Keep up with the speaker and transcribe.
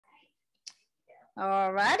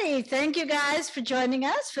All righty. Thank you guys for joining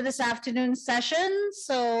us for this afternoon session.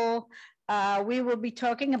 So we will be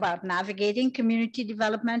talking about navigating community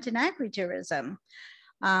development in agritourism.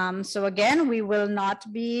 So again, we will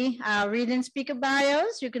not be reading speaker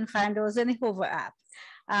bios. You can find those in the Hover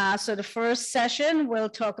app. So the first session will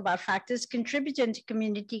talk about factors contributing to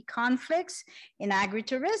community conflicts in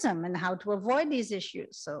agritourism and how to avoid these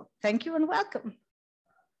issues. So thank you and welcome.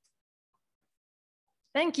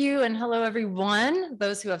 Thank you, and hello everyone,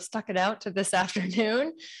 those who have stuck it out to this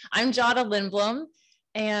afternoon. I'm Jada Lindblom,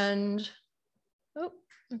 and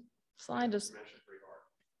slide just,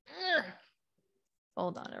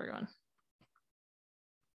 hold on everyone.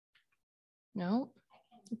 No,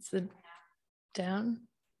 it's the down.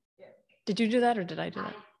 Did you do that or did I do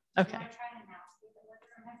that? Okay.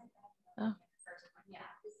 Oh.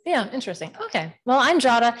 Yeah, interesting. Okay. Well, I'm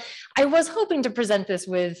Jada. I was hoping to present this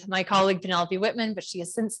with my colleague Penelope Whitman, but she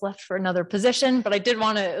has since left for another position. But I did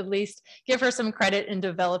want to at least give her some credit in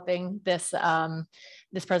developing this,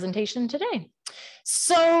 this presentation today.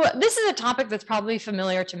 So this is a topic that's probably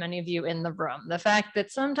familiar to many of you in the room. The fact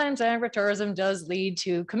that sometimes agritourism does lead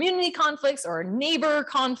to community conflicts or neighbor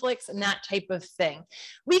conflicts and that type of thing.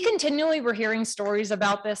 We continually were hearing stories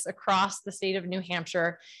about this across the state of New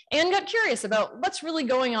Hampshire and got curious about what's really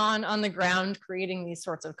going on the ground creating these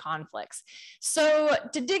sorts of conflicts. So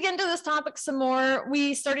to dig into this topic some more,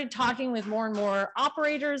 we started talking with more and more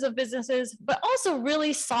operators of businesses, but also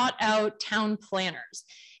really sought out town planners.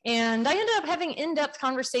 And I ended up having in-depth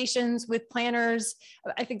conversations with planners,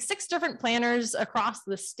 I think 6 different planners across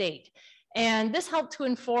the state. And this helped to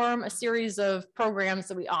inform a series of programs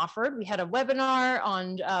that we offered. We had a webinar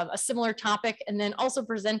on a similar topic and then also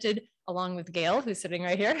presented along with Gail, who's sitting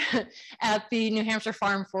right here, at the New Hampshire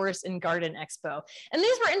Farm, Forest, and Garden Expo. And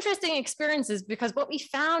these were interesting experiences because what we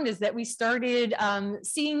found is that we started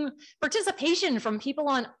seeing participation from people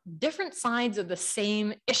on different sides of the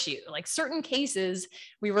same issue. Like certain cases,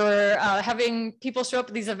 we were having people show up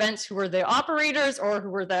at these events who were the operators or who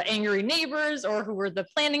were the angry neighbors or who were the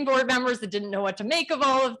planning board members that didn't know what to make of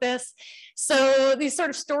all of this. So these sort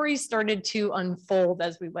of stories started to unfold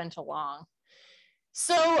as we went along.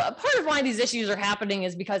 So part of why these issues are happening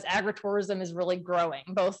is because agritourism is really growing,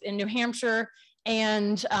 both in New Hampshire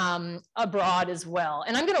and abroad as well.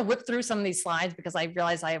 And I'm going to whip through some of these slides because I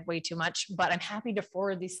realize I have way too much, but I'm happy to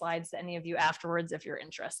forward these slides to any of you afterwards if you're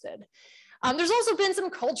interested. There's also been some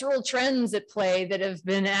cultural trends at play that have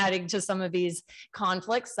been adding to some of these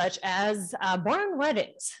conflicts, such as barn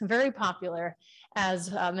weddings, very popular,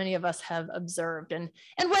 as many of us have observed. And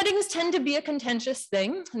weddings tend to be a contentious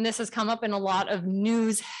thing. And this has come up in a lot of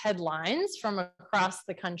news headlines from across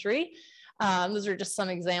the country. Those are just some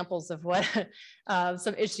examples of what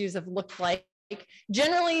some issues have looked like.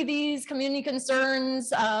 Generally, these community concerns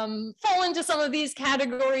fall into some of these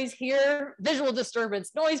categories here: visual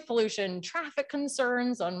disturbance, noise pollution, traffic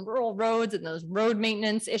concerns on rural roads and those road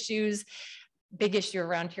maintenance issues. Big issue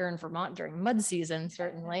around here in Vermont during mud season,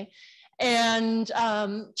 certainly. And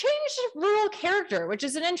changed rural character, which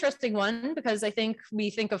is an interesting one because I think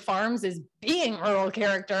we think of farms as being rural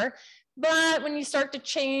character. But when you start to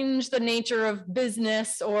change the nature of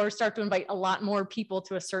business or start to invite a lot more people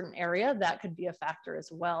to a certain area, that could be a factor as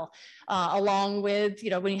well. Along with,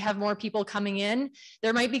 when you have more people coming in,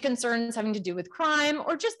 there might be concerns having to do with crime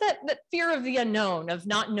or just that fear of the unknown, of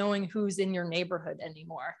not knowing who's in your neighborhood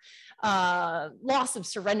anymore. Loss of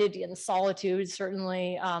serenity and solitude,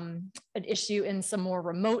 certainly an issue in some more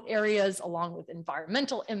remote areas, along with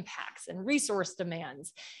environmental impacts and resource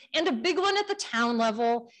demands. And a big one at the town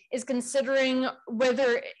level is considering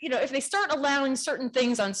whether, if they start allowing certain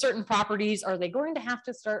things on certain properties, are they going to have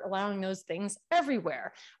to start allowing those things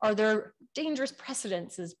everywhere? Are there dangerous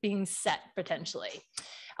precedents being set potentially?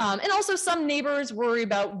 And also some neighbors worry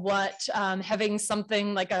about what having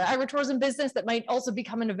something like an agritourism business that might also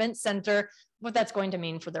become an event center, what that's going to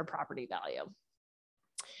mean for their property value.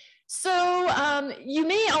 So you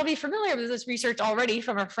may all be familiar with this research already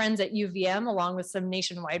from our friends at UVM, along with some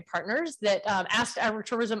nationwide partners that asked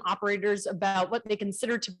agritourism operators about what they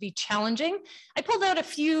consider to be challenging. I pulled out a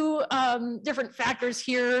few different factors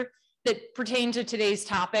here that pertain to today's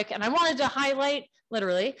topic, and I wanted to highlight,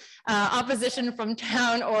 literally, opposition from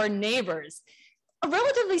town or neighbors. A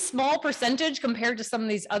relatively small percentage compared to some of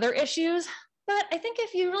these other issues, but I think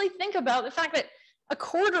if you really think about the fact that a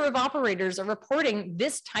quarter of operators are reporting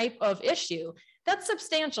this type of issue, that's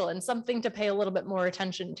substantial and something to pay a little bit more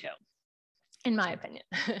attention to, in my opinion.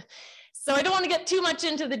 So I don't want to get too much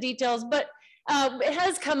into the details, but It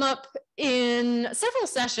has come up in several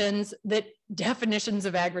sessions that definitions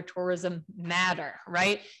of agritourism matter,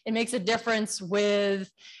 right? It makes a difference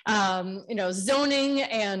with, zoning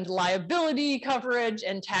and liability coverage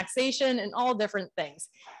and taxation and all different things.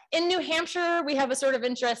 In New Hampshire, we have a sort of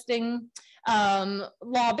interesting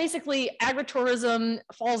law. Basically, agritourism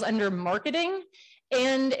falls under marketing,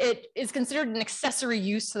 and it is considered an accessory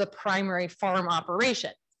use to the primary farm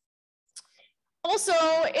operation. Also,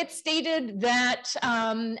 it's stated that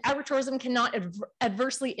agritourism cannot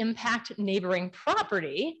adversely impact neighboring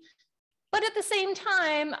property, but at the same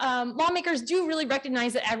time, lawmakers do really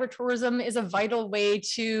recognize that agritourism is a vital way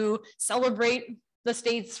to celebrate the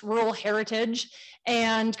state's rural heritage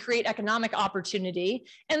and create economic opportunity,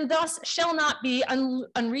 and thus shall not be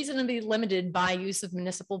unreasonably limited by use of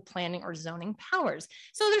municipal planning or zoning powers.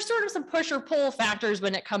 So there's sort of some push or pull factors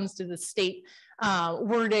when it comes to the state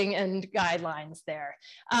wording and guidelines there.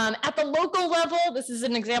 At the local level, this is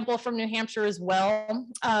an example from New Hampshire as well,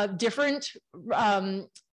 different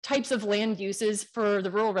types of land uses for the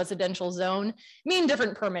rural residential zone mean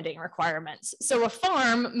different permitting requirements. So a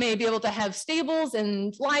farm may be able to have stables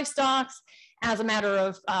and livestock as a matter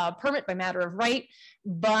of permit by matter of right,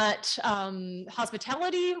 but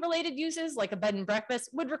hospitality related uses like a bed and breakfast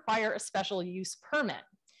would require a special use permit.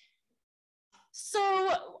 So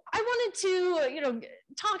I wanted to,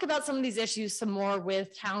 talk about some of these issues some more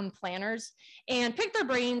with town planners and pick their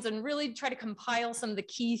brains and really try to compile some of the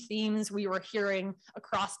key themes we were hearing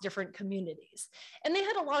across different communities. And they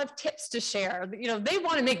had a lot of tips to share. They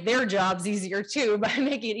want to make their jobs easier too by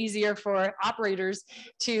making it easier for operators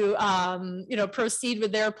to, proceed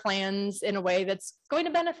with their plans in a way that's going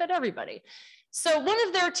to benefit everybody. So one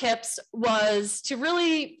of their tips was to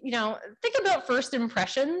really, think about first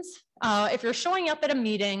impressions. If you're showing up at a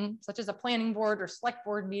meeting, such as a planning board or select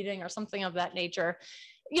board meeting or something of that nature,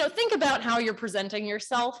 think about how you're presenting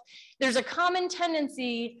yourself. There's a common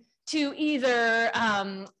tendency to either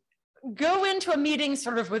go into a meeting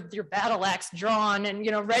sort of with your battle axe drawn and,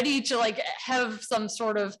 ready to have some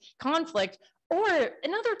sort of conflict. Or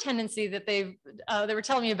another tendency that they were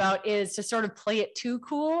telling me about is to sort of play it too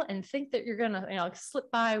cool and think that you're gonna slip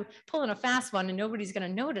by pulling a fast one and nobody's gonna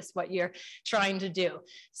notice what you're trying to do.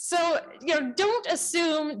 So don't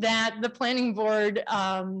assume that the planning board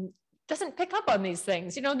doesn't pick up on these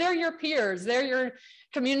things. They're your peers, they're your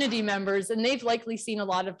community members, and they've likely seen a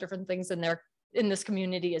lot of different things in this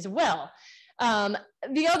community as well.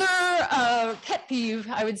 The other pet peeve,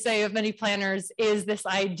 I would say, of many planners is this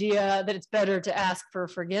idea that it's better to ask for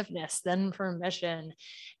forgiveness than permission.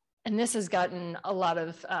 And this has gotten a lot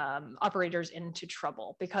of operators into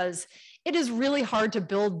trouble because it is really hard to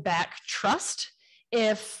build back trust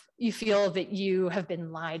if you feel that you have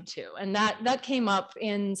been lied to. And that came up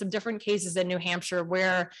in some different cases in New Hampshire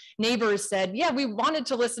where neighbors said, yeah, we wanted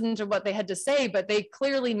to listen to what they had to say, but they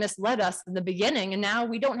clearly misled us in the beginning, and now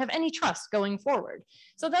we don't have any trust going forward.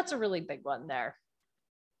 So that's a really big one there.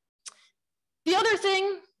 The other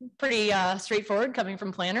thing, pretty straightforward coming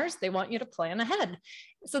from planners, they want you to plan ahead.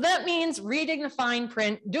 So that means reading the fine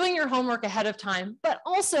print, doing your homework ahead of time, but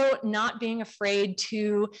also not being afraid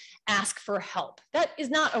to ask for help. That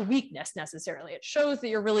is not a weakness necessarily. It shows that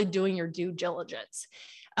you're really doing your due diligence.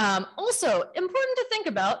 Also, important to think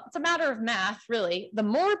about, it's a matter of math, really. The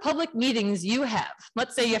more public meetings you have,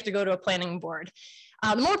 let's say you have to go to a planning board,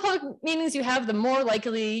 the more public meetings you have, the more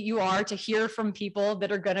likely you are to hear from people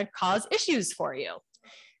that are going to cause issues for you.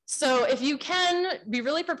 So if you can be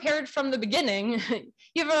really prepared from the beginning,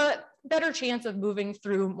 you have a better chance of moving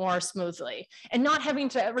through more smoothly and not having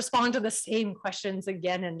to respond to the same questions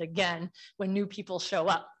again and again when new people show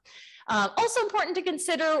up. Also important to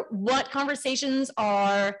consider what conversations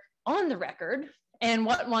are on the record and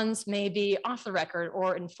what ones may be off the record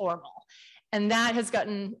or informal. And that has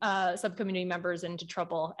gotten sub-community members into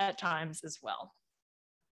trouble at times as well.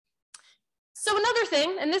 So another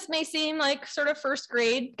thing, and this may seem like sort of first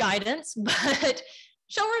grade guidance, but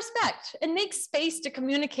show respect and make space to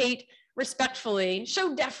communicate respectfully,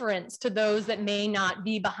 show deference to those that may not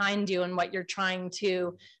be behind you in what you're trying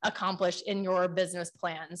to accomplish in your business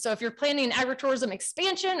plan. So if you're planning an agritourism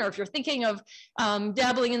expansion, or if you're thinking of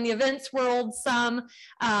dabbling in the events world some,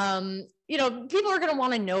 people are gonna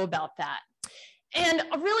wanna know about that. And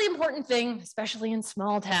a really important thing, especially in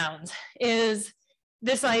small towns, is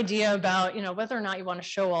this idea about, whether or not you want to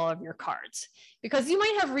show all of your cards, because you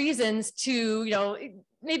might have reasons to,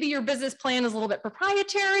 maybe your business plan is a little bit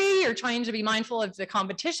proprietary, you're trying to be mindful of the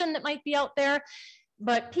competition that might be out there,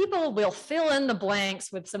 but people will fill in the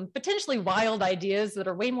blanks with some potentially wild ideas that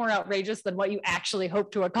are way more outrageous than what you actually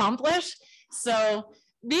hope to accomplish. So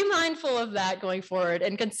be mindful of that going forward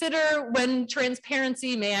and consider when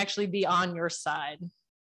transparency may actually be on your side.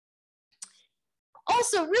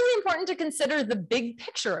 Also, really important to consider the big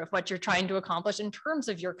picture of what you're trying to accomplish in terms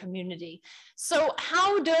of your community. So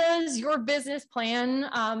how does your business plan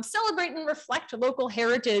celebrate and reflect local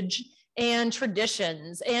heritage and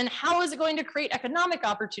traditions? And how is it going to create economic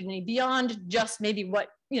opportunity beyond just maybe what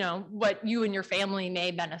you and your family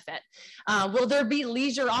may benefit? Will there be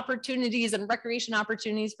leisure opportunities and recreation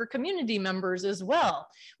opportunities for community members as well?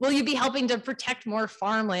 Will you be helping to protect more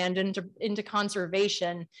farmland into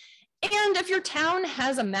conservation? And if your town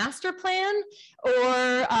has a master plan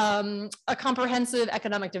or a comprehensive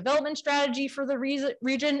economic development strategy for the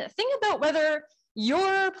region, think about whether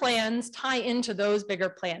your plans tie into those bigger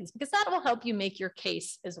plans, because that will help you make your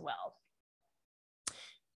case as well.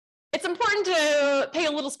 It's important to pay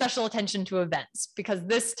a little special attention to events, because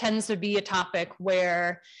this tends to be a topic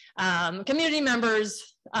where community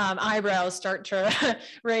members' eyebrows start to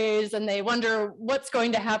raise and they wonder what's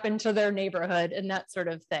going to happen to their neighborhood and that sort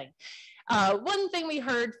of thing. One thing we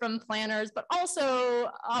heard from planners, but also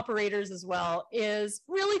operators as well, is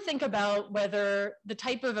really think about whether the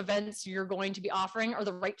type of events you're going to be offering are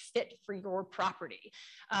the right fit for your property.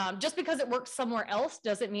 Just because it works somewhere else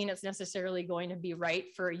doesn't mean it's necessarily going to be right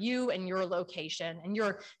for you and your location and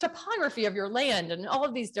your topography of your land and all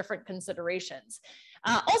of these different considerations.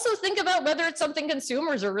 Also think about whether it's something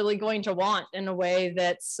consumers are really going to want in a way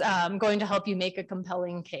that's going to help you make a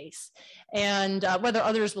compelling case, and whether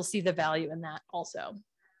others will see the value in that also.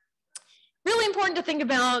 Really important to think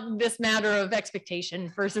about this matter of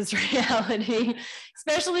expectation versus reality,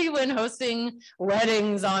 especially when hosting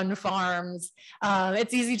weddings on farms.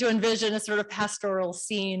 It's easy to envision a sort of pastoral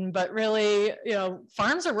scene, but really,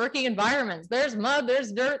 farms are working environments. There's mud,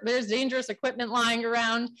 there's dirt, there's dangerous equipment lying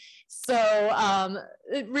around. So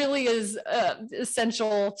it really is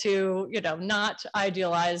essential to, not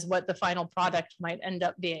idealize what the final product might end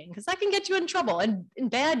up being, because that can get you in trouble. And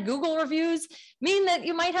bad Google reviews mean that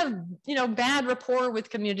you might have, bad rapport with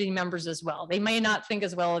community members as well. They may not think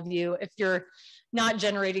as well of you if you're not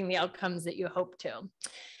generating the outcomes that you hope to.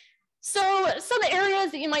 So some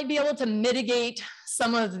areas that you might be able to mitigate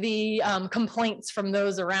some of the complaints from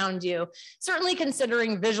those around you, certainly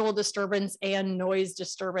considering visual disturbance and noise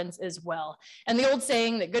disturbance as well. And the old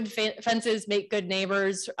saying that good fences make good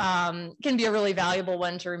neighbors can be a really valuable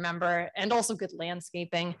one to remember, and also good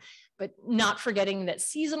landscaping. But not forgetting that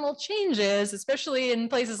seasonal changes, especially in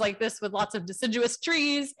places like this with lots of deciduous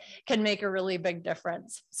trees, can make a really big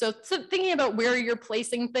difference. So thinking about where you're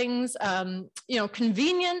placing things,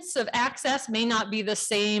 convenience of access may not be the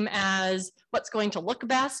same as what's going to look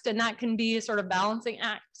best, and that can be a sort of balancing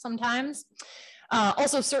act sometimes.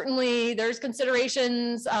 Also, certainly there's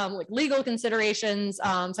considerations, like legal considerations,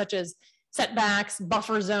 such as setbacks,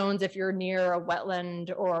 buffer zones if you're near a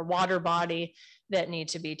wetland or a water body, that need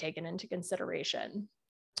to be taken into consideration.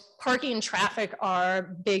 Parking and traffic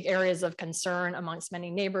are big areas of concern amongst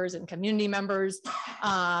many neighbors and community members,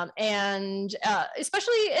 and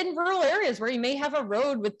especially in rural areas where you may have a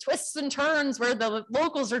road with twists and turns where the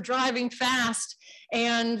locals are driving fast,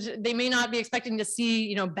 and they may not be expecting to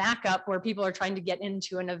see, backup where people are trying to get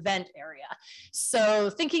into an event area. So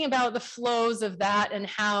thinking about the flows of that and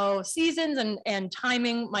how seasons and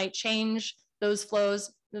timing might change those flows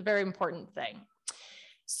is a very important thing.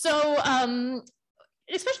 So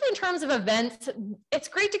especially in terms of events, it's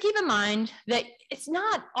great to keep in mind that it's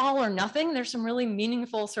not all or nothing. There's some really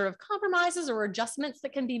meaningful sort of compromises or adjustments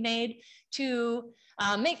that can be made to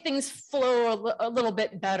make things flow a little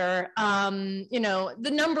bit better.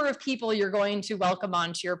 The number of people you're going to welcome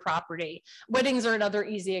onto your property. Weddings are another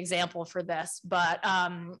easy example for this, but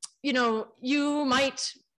you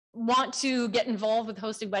might want to get involved with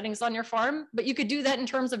hosting weddings on your farm, but you could do that in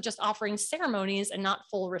terms of just offering ceremonies and not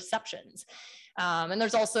full receptions. And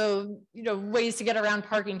there's also, ways to get around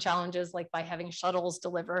parking challenges, like by having shuttles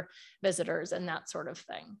deliver visitors and that sort of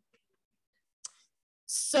thing.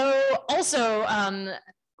 So also, a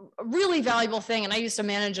really valuable thing, and I used to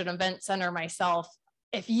manage an event center myself,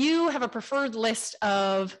 if you have a preferred list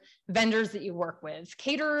of vendors that you work with,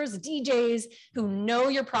 caterers, DJs who know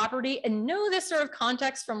your property and know this sort of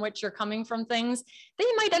context from which you're coming from things, they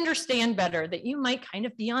might understand better that you might kind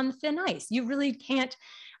of be on thin ice. You really can't,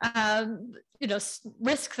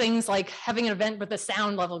 risk things like having an event where the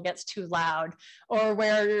sound level gets too loud, or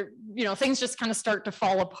where, things just kind of start to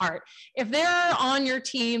fall apart. If they're on your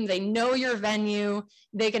team, they know your venue,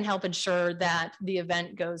 they can help ensure that the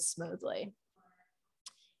event goes smoothly.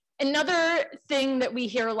 Another thing that we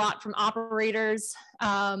hear a lot from operators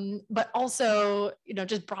but also,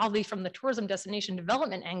 just broadly from the tourism destination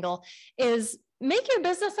development angle, is make your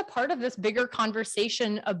business a part of this bigger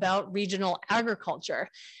conversation about regional agriculture.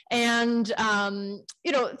 And,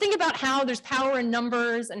 think about how there's power in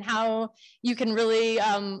numbers and how you can really,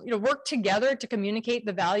 work together to communicate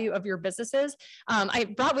the value of your businesses. I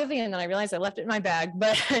brought with me, and then I realized I left it in my bag,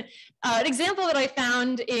 but an example that I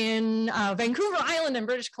found in Vancouver Island in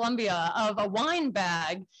British Columbia of a wine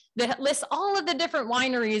bag that lists all of the different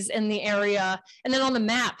wineries in the area, and then on the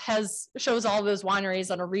map shows all those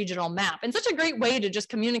wineries on a regional map. And such a great way to just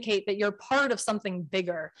communicate that you're part of something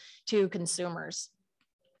bigger to consumers.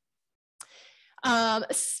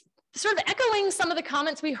 Sort of echoing some of the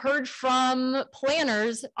comments we heard from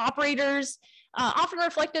planners, operators often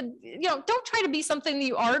reflected, don't try to be something that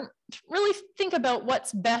you aren't. Really think about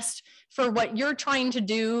what's best for what you're trying to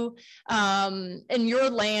do in your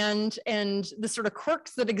land and the sort of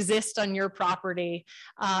quirks that exist on your property.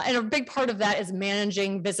 And a big part of that is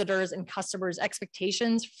managing visitors and customers'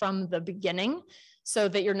 expectations from the beginning, so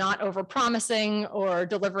that you're not over-promising or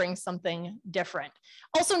delivering something different.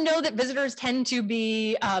 Also know that visitors tend to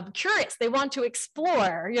be curious. They want to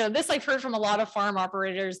explore. This I've heard from a lot of farm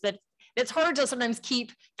operators, that it's hard to sometimes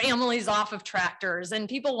keep families off of tractors, and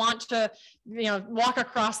people want to, walk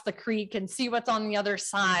across the creek and see what's on the other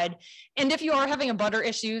side. And if you are having a butter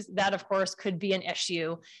issues, that of course could be an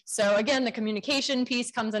issue. So again, the communication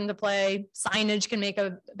piece comes into play. Signage can make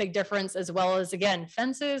a big difference, as well as, again,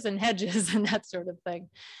 fences and hedges and that sort of thing.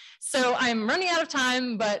 So I'm running out of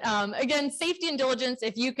time, but again, safety and diligence,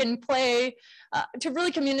 if you can play to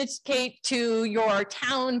really communicate to your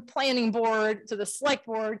town planning board, to the select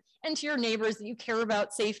board, and to your neighbors that you care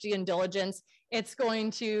about safety and diligence, it's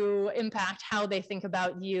going to impact how they think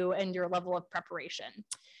about you and your level of preparation.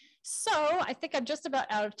 So I think I'm just about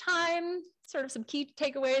out of time. Sort of some key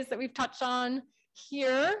takeaways that we've touched on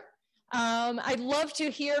here. I'd love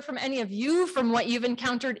to hear from any of you, from what you've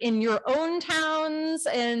encountered in your own towns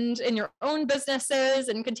and in your own businesses,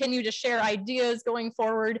 and continue to share ideas going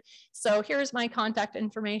forward. So here's my contact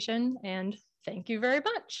information, and thank you very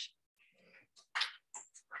much.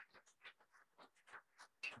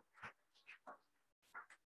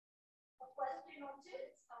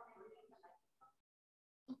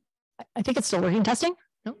 I think it's still working. Testing?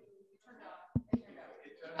 No?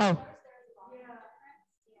 Oh.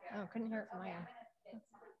 Oh, couldn't hear it from my end. Do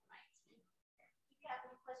you have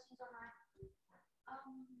any questions on that?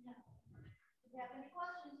 No. Do you have any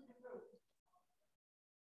questions in the group?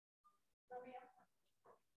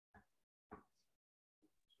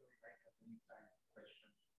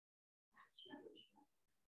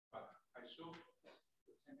 But I saw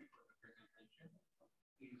the center for the presentation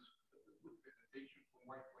is a good presentation from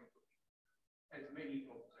my point of view, as many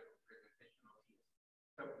of the presentation of here.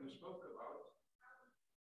 So you spoke about,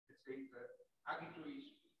 let's say, the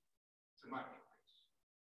agritourism, it's a marketplace.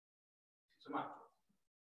 It's a market.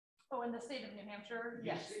 Oh, in the state of New Hampshire?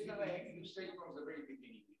 Yes. You say from the very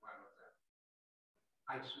beginning, one of them.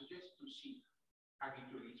 I suggest to see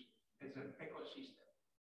agritourism as an ecosystem,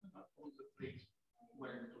 not only the place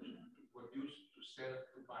where to produce, to sell,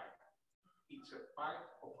 to buy. It's a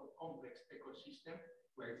part of a complex ecosystem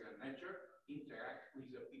where the nature interacts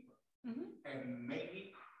with the people. And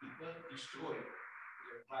maybe people destroy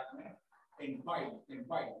the environment and buy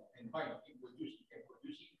it, and produce it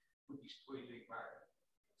to destroy the environment.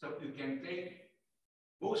 So you can take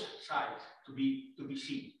both sides to be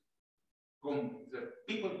seen, from the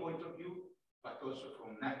people point of view, but also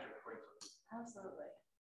from nature point of view. Absolutely.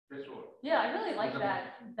 That's all. Yeah, I really like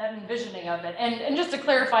that envisioning of it. And just to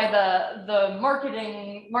clarify, the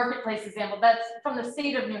marketplace example, that's from the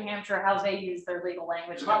state of New Hampshire, how they use their legal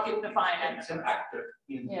language to define it. It's an actor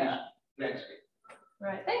in this landscape.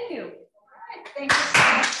 Right. Thank you. All right. Thank you so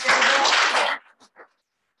much, Jada.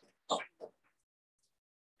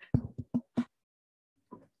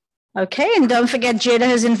 Okay, and don't forget, Jada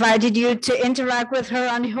has invited you to interact with her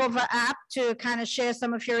on the Hover app to kind of share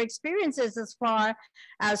some of your experiences as far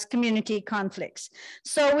as community conflicts.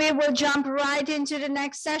 So we will jump right into the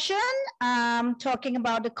next session, talking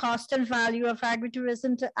about the cost and value of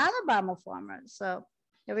agritourism to Alabama farmers. So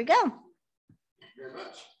here we go. Thank you very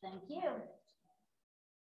much. Thank you.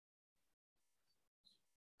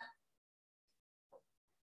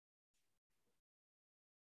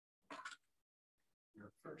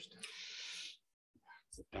 First.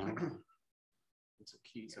 Sit down. It's a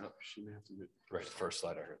keys up. She may have to do right. First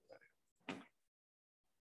slide. I heard that.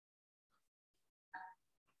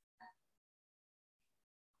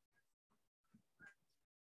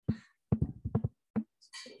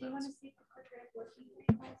 Do you want to see a portrait of what you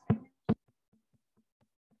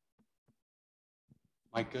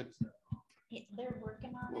Mike, good? They're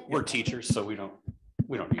working on it. We're teachers, so we don't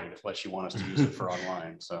need it unless you want us to use it for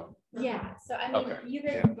online. So yeah, so I mean, okay. you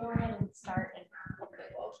guys go ahead and start and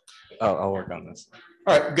oh, I'll work on this.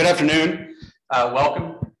 All right, good afternoon.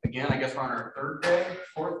 Welcome again. I guess we're on our third day,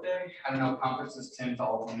 fourth day. I don't know, conferences tend to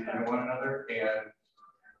all know one another, and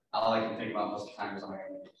all I can think about most of the time is I'm going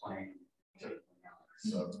to be playing.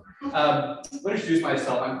 So let me introduce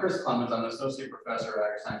myself. I'm Chris Clemons. I'm an associate professor of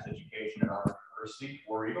agri-science education at Auburn University,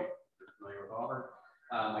 War Eagle. If you're familiar with Auburn.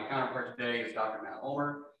 My counterpart today is Dr. Matt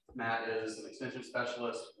Ulmer. Matt is an extension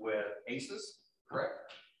specialist with ACES, correct?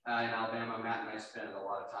 In Alabama, Matt and I spend a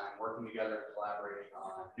lot of time working together, collaborating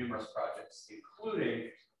on numerous projects, including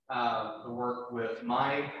the work with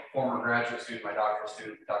my former graduate student, my doctoral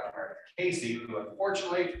student, Dr. Meredith Casey, who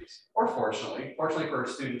unfortunately, or fortunately for her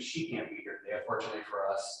students, she can't be here today. Unfortunately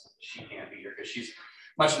for us, she can't be here because she's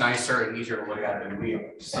much nicer and easier to look at than we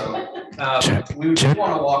are. So we just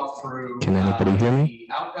want to walk through the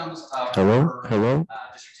outcomes of her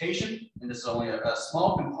dissertation, and this is only a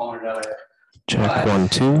small component of it. Check 1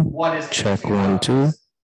 2. What is check 1 2?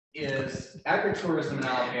 Is agritourism in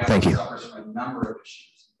Alabama suffers from a number of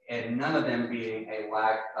issues, and none of them being a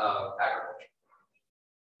lack of agriculture.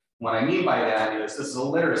 What I mean by that is this is a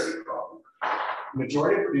literacy problem.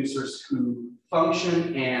 Majority of producers who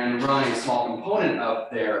function and run a small component of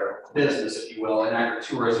their business, if you will, in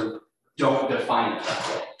agritourism don't define it that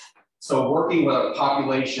way. So working with a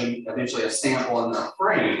population, eventually a sample in the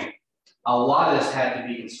frame, a lot of this had to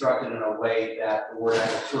be constructed in a way that the word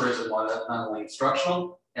agritourism was not only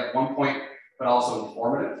instructional at one point, but also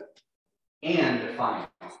informative and defined.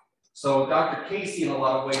 So Dr. Casey, in a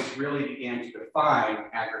lot of ways, really began to define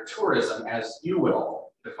agritourism as you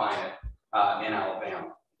will define it in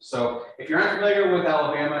Alabama. So if you're unfamiliar with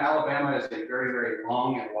Alabama, Alabama is a very, very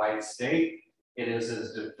long and wide state. It is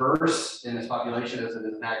as diverse in its population as it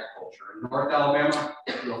is in agriculture. In North Alabama,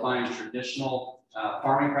 you'll find traditional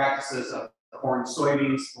farming practices of corn,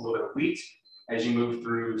 soybeans, a little bit of wheat. As you move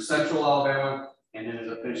through central Alabama, and then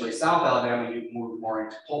eventually South Alabama, you move more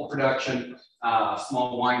into pulp production,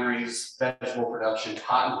 small wineries, vegetable production,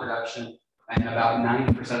 cotton production, and about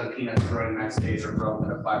 90% of the peanuts grown in the United States are grown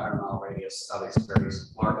in a 500-mile radius of a very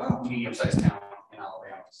large, medium-sized town in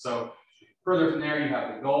Alabama. So further from there, you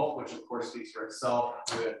have the Gulf, which of course speaks for itself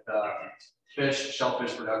with fish,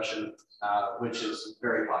 shellfish production, which is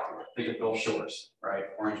very popular. Think of Gulf Shores, right?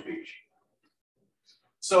 Orange Beach.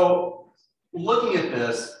 So looking at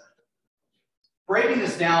this, breaking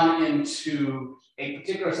this down into a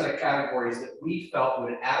particular set of categories that we felt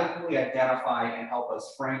would adequately identify and help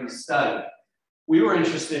us frame the study, we were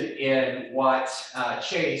interested in what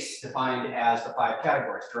Chase defined as the 5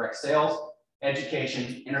 categories: direct sales,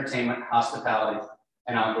 education, entertainment, hospitality,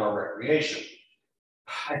 and outdoor recreation.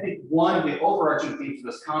 I think one of the overarching themes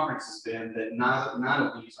of this conference has been that none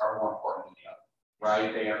of these are more important than the other,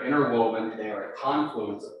 right? They are interwoven, they are a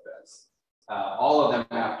confluence of this. All of them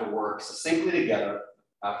have to work succinctly together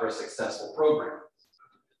for a successful program.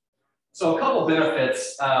 So a couple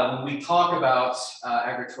benefits when we talk about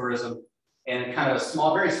agritourism, and kind of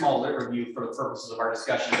a very small lit review for the purposes of our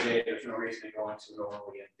discussion today. There's no reason to go into an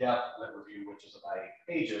overly in-depth lit review, which is about 8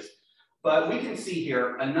 pages. But we can see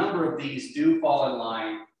here a number of these do fall in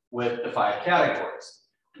line with the 5 categories.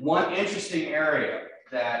 One interesting area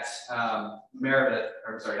that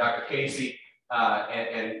Dr. Casey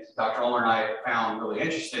and Dr. Ulmer and I found really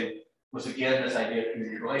interesting was, again, this idea of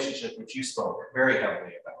community relationship, which you spoke very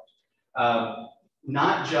heavily about.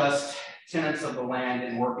 Not just tenants of the land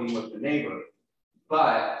and working with the neighbor,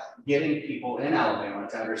 but getting people in Alabama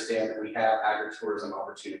to understand that we have agritourism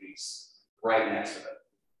opportunities right next to it,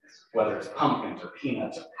 whether it's pumpkins or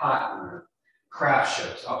peanuts or cotton or craft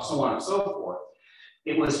shows, so on and so forth.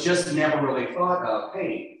 It was just never really thought of,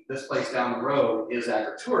 hey, this place down the road is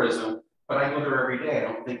agritourism, but I go there every day, I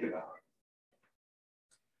don't think about it.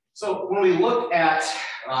 So when we look at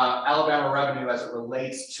Alabama revenue as it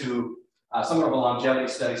relates to somewhat of a longevity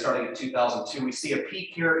study starting in 2002, we see a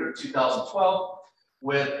peak here in 2012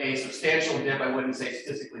 with a substantial dip. I wouldn't say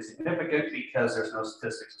statistically significant because there's no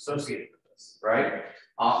statistics associated with this, right?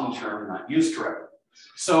 Often termed not used correctly.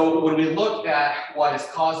 So when we look at what is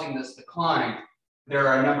causing this decline, there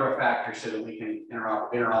are a number of factors so that we can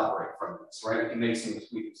interoperate from this, right? We can make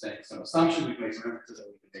some assumptions, we can make some inferences, and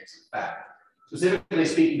we can make some fact. Specifically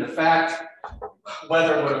speaking, the fact,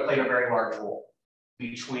 weather would have played a very large role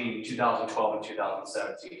between 2012 and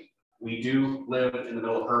 2017. We do live in the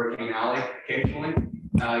middle of Hurricane Alley occasionally,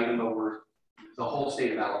 even though the whole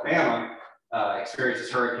state of Alabama experiences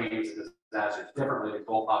hurricanes and disasters differently.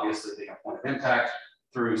 Both obviously they have point of impact,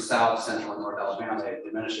 through South, Central, and North Alabama, it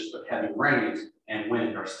diminishes, but heavy rains and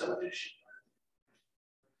wind are still an issue.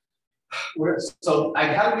 So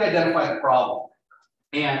how do we identify the problem?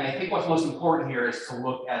 And I think what's most important here is to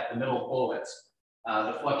look at the middle bullets,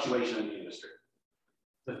 the fluctuation in the industry.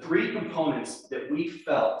 The three components that we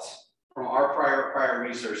felt from our prior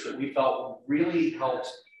research that we felt really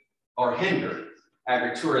helped or hindered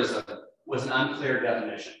agritourism was an unclear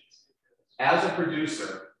definition. As a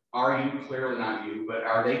producer, are you clearly, not you, but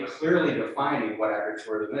are they clearly defining what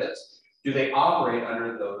agritourism is? Do they operate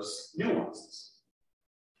under those nuances?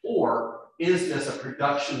 Or is this a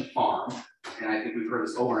production farm? And I think we've heard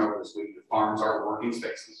this over and over this week, that farms are working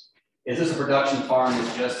spaces. Is this a production farm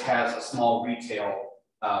that just has a small retail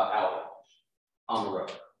outlet on the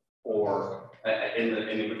road or in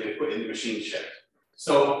the machine shed?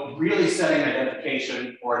 So really setting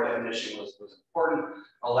identification or definition was important.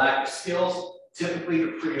 A lack of skills, typically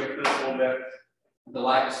to pre-up this a little bit, the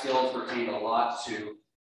lack of skills pertain a lot to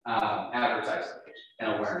advertising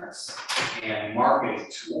and awareness and marketing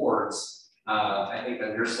towards, I think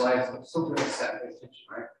on your slides, so good at setting attention,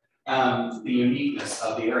 right? The uniqueness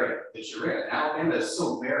of the area that you're in. Alabama is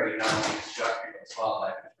so varied, not only its geography, but its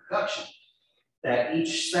wildlife and production, that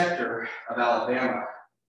each sector of Alabama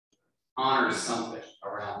honors something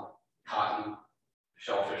around cotton,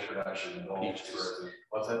 shellfish production, and gold tourism.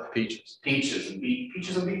 What's that? Peaches. Peaches and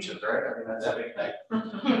beaches, right? I mean, that's a big thing.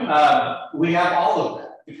 We have all of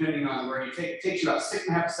that, depending on where you take it. It takes you about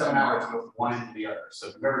 6.5 to 7 hours to go from one end to the other. So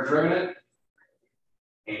if you've ever driven it,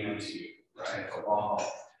 amen to you, right? It's a long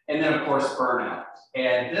haul. And then, of course, burnout.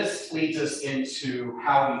 And this leads us into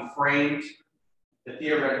how we framed the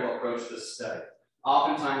theoretical approach to this study.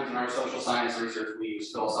 Oftentimes in our social science research, we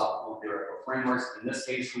use philosophical and theoretical frameworks. In this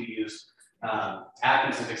case, we use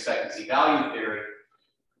Atkinson's expectancy value theory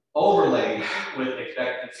overlaid with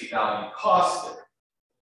expectancy value cost theory.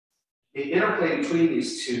 The interplay between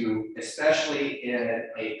these two, especially in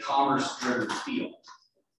a commerce-driven field,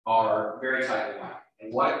 are very tightly linked.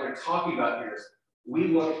 And what we're talking about here is we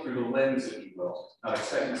look through the lens, if you will, of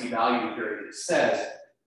expectancy value theory that says,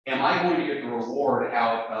 am I going to get the reward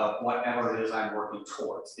out of whatever it is I'm working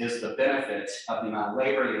towards? Is the benefit of the amount of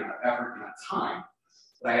labor, the amount of effort, the amount of time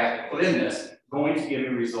that I have to put in this going to give me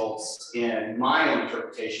results in my own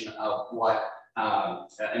interpretation of what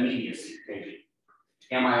immediacy may be?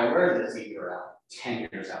 Am I aware of this a year out, 10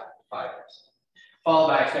 years out, 5 years? Followed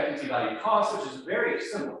by expectancy value cost, which is very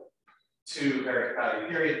similar to various value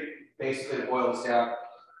theory. Basically, it boils down,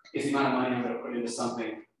 is the amount of money I'm going to put into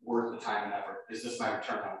something worth the time and effort? Is this my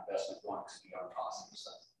return on investment one to be on cost and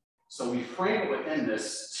stuff? So we frame it within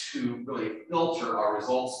this to really filter our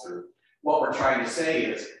results through. What we're trying to say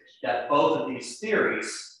is that both of these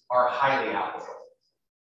theories are highly applicable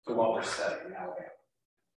to what we're studying in Alabama.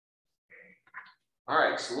 All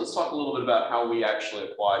right, so let's talk a little bit about how we actually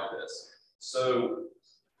applied this. So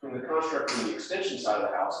from the construct from the extension side of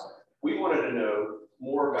the house, we wanted to know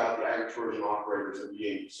more about the agritourism operators that we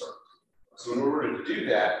aim to serve. So in order to do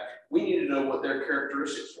that, we needed to know what their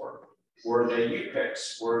characteristics were. Were they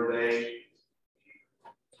UPICs? Were they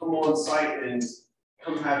come on site and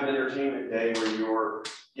come have an entertainment day where you're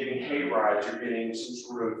getting hay rides, you're getting some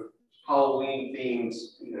sort of Halloween themed,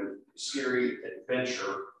 scary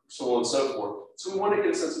adventure, so on and so forth. So we want to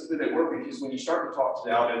get a sense of who they were, because when you start to talk to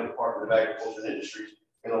the Alabama Department of Agriculture and Industries,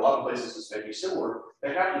 in a lot of places this may be similar,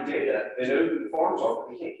 they have the data, they know who the farms are, but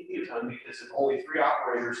they can't give you a ton because if only 3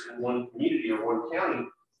 operators in one community or one county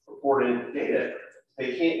report in data,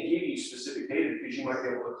 they can't give you specific data because you might be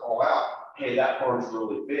able to call out, hey, that farm's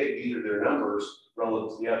really big, these are their numbers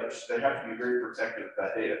relative to the others. So they have to be very protective of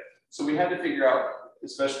that data. So we had to figure out,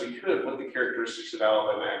 as best we could, what the characteristics of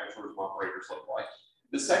Alabama agritourism operators look like.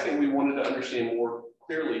 The second, we wanted to understand more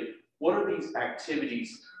clearly, what are these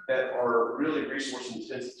activities that are really resource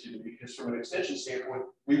intensive, because from an extension standpoint,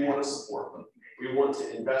 we want to support them. We want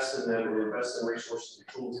to invest in them and invest in resources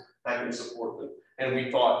and tools that can support them. And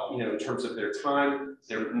we thought, in terms of their time,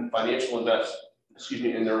 their financial investment,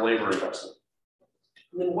 and their labor investment.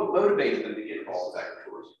 And then what motivated them to get involved with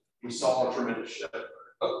agritourism? We saw a tremendous shift.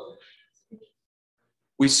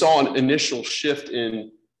 We saw an initial shift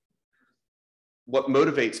in what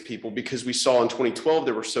motivates people, because we saw in 2012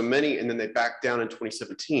 there were so many, and then they backed down in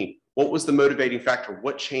 2017. What was the motivating factor?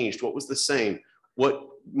 What changed? What was the same? What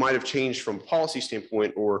might have changed from a policy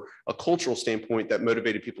standpoint or a cultural standpoint that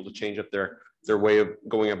motivated people to change up their way of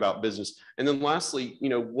going about business? And then lastly,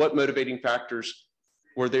 what motivating factors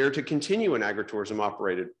were there to continue an agritourism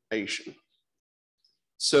operation?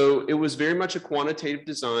 So it was very much a quantitative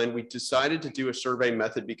design. We decided to do a survey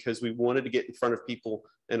method because we wanted to get in front of people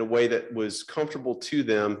in a way that was comfortable to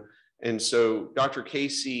them And so Dr.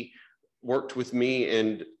 Casey worked with me,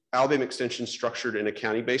 and Alabama Extension structured in a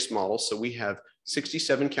county-based model. So we have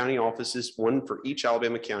 67 county offices, one for each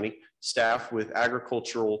Alabama county, staffed with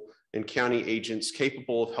agricultural and county agents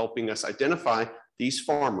capable of helping us identify these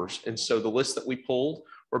farmers. And so the list that we pulled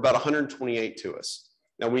were about 128 to us.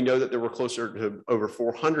 Now we know that there were closer to over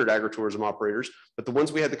 400 agritourism operators, but the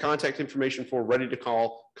ones we had the contact information for, ready to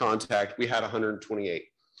call, contact, we had 128.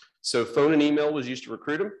 So phone and email was used to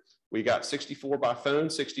recruit them. We got 64 by phone,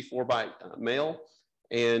 64 by mail,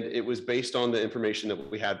 and it was based on the information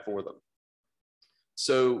that we had for them.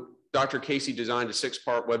 So Dr. Casey designed a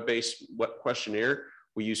 6-part web-based questionnaire.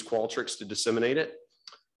 We used Qualtrics to disseminate it,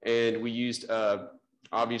 and we used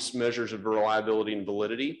obvious measures of reliability and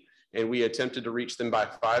validity. And we attempted to reach them by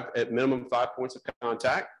at minimum 5 points of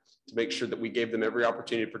contact to make sure that we gave them every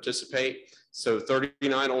opportunity to participate. So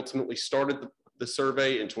 39 ultimately started the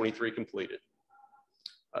survey and 23 completed.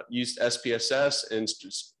 Used SPSS and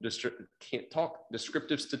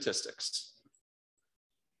descriptive statistics.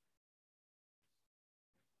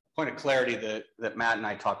 Point of clarity that Matt and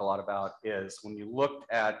I talk a lot about is when you looked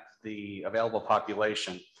at the available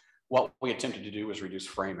population, what we attempted to do was reduce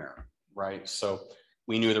frame error, right? So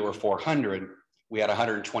we knew there were 400, we had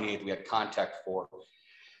 128 we had contact for.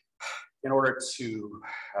 In order to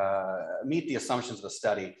meet the assumptions of the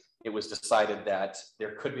study, it was decided that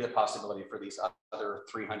there could be a possibility for these other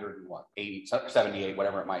 378,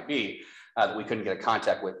 whatever it might be, that we couldn't get a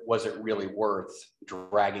contact with. Was it really worth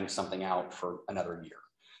dragging something out for another year?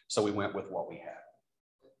 So we went with what we had.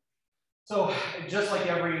 So just like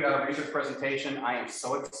every research presentation, I am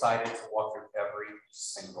so excited to walk through every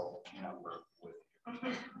single number with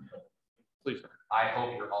you. Please. I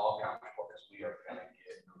hope you're all comfortable because we are going to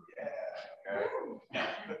get, okay? No,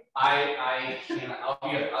 I can't, I'll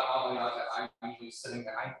be honest, I'm usually sitting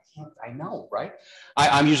there, I know, right?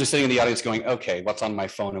 I'm usually sitting in the audience going, okay, what's on my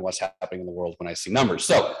phone and what's happening in the world when I see numbers?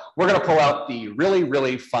 So we're going to pull out the really,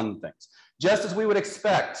 really fun things. Just as we would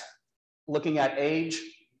expect, looking at age,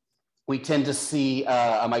 we tend to see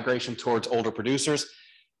a migration towards older producers,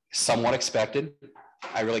 somewhat expected.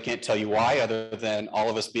 I really can't tell you why, other than all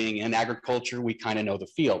of us being in agriculture, we kind of know the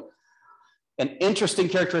field. An interesting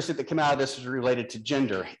characteristic that came out of this is related to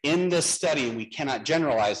gender. In this study, we cannot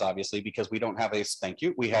generalize, obviously, because we don't have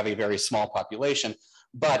we have a very small population,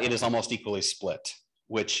 but it is almost equally split,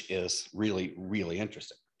 which is really, really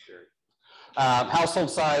interesting. Household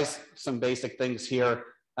size, some basic things here.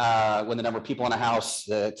 When the number of people in a house,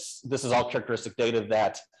 this is all characteristic data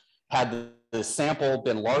that had the sample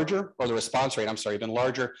been larger, or the response rate, I'm sorry, been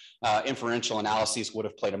larger, inferential analyses would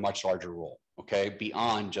have played a much larger role, okay,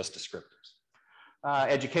 beyond just descriptors.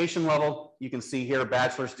 Education level, you can see here,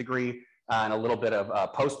 bachelor's degree and a little bit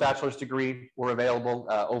of post-bachelor's degree were available,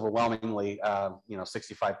 overwhelmingly,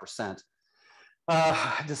 65%.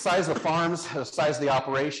 The size of farms, the size of the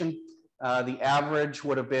operation, the average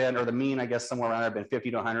would have been, or the mean, I guess, somewhere around there, been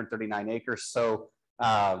 50 to 139 acres. So,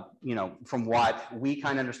 from what we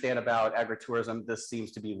kind of understand about agritourism, this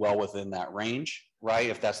seems to be well within that range, right?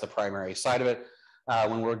 If that's the primary side of it.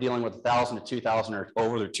 When we're dealing with 1,000 to 2,000 or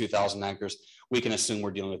over the 2,000 acres, we can assume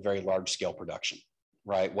we're dealing with very large scale production,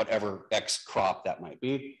 right? Whatever X crop that might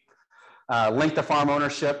be. Length of farm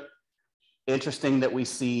ownership. Interesting that we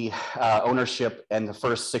see ownership in the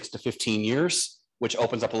first 6 to 15 years, which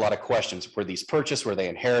opens up a lot of questions. Were these purchased? Were they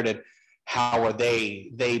inherited? How are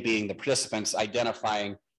they being the participants,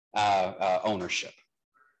 identifying ownership?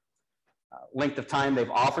 Length of time they've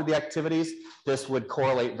offered the activities. This would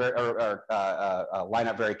correlate line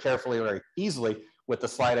up very carefully, very easily with the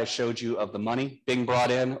slide I showed you of the money being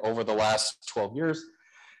brought in over the last 12 years.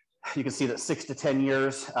 You can see that 6 to 10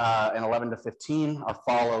 years and 11 to 15 are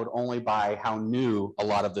followed only by how new a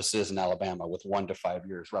lot of this is in Alabama, with 1 to 5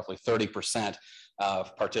 years. Roughly 30%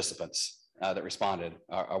 of participants that responded,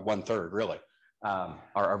 or 1/3 really,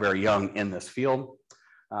 are very young in this field.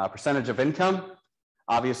 Percentage of income,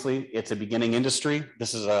 obviously it's a beginning industry.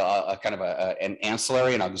 This is a kind of an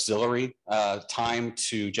ancillary and auxiliary time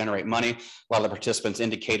to generate money. A lot of the participants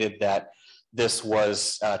indicated that this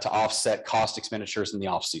was to offset cost expenditures in the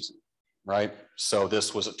off season, right? So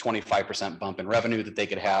this was a 25% bump in revenue that they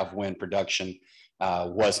could have when production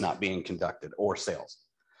was not being conducted, or sales.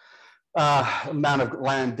 Amount of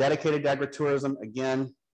land dedicated to agritourism.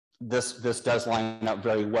 Again, this does line up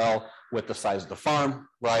very well with the size of the farm,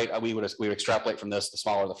 right? We would extrapolate from this, the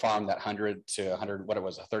smaller the farm, that 100 to 100, what it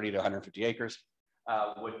was, 30 to 150 acres,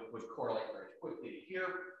 would correlate very quickly here.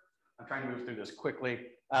 I'm trying to move through this quickly.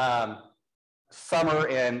 Summer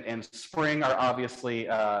and spring are obviously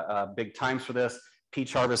big times for this.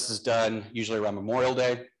 Peach harvest is done usually around Memorial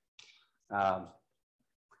Day.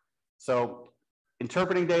 So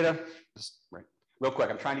interpreting data, just real quick,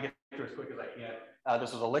 I'm trying to get through as quick as I can.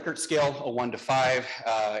 This was a Likert scale, a 1 to 5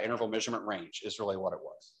 interval measurement range is really what it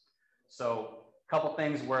was. So a couple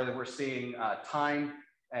things where we're seeing time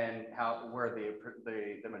and where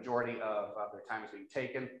the majority of their time is being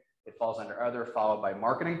taken. It falls under other, followed by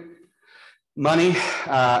marketing. Money,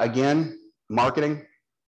 again, marketing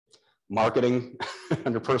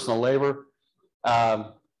under personal labor.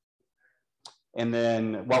 And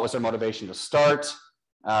then what was their motivation to start?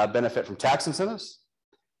 Benefit from tax incentives.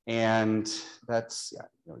 And that's, yeah,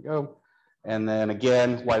 there we go. And then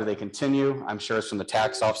again, why do they continue? I'm sure it's from the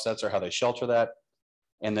tax offsets or how they shelter that.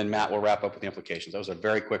 And then Matt will wrap up with the implications. That was a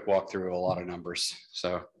very quick walk through a lot of numbers.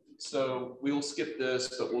 So we'll skip this,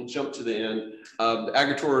 but we'll jump to the end. The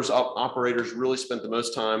agritourism operators really spent the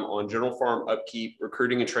most time on general farm upkeep,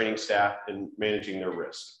 recruiting and training staff, and managing their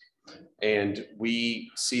risk. And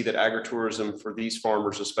we see that agritourism for these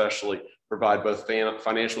farmers especially provide both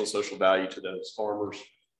financial and social value to those farmers.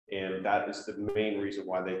 And that is the main reason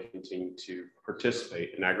why they continue to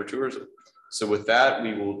participate in agritourism. So with that,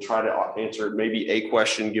 we will try to answer maybe a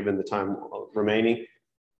question given the time remaining.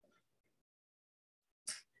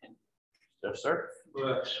 Yes, sir.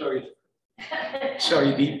 Sorry,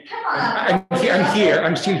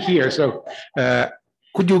 I'm still here. So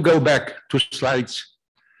could you go back 2 slides?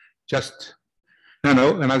 Just,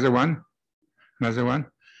 no, another one.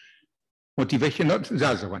 Motivation, not the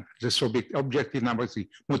other one, the objective number 3.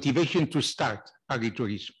 Motivation to start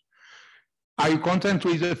agritourism. Are you content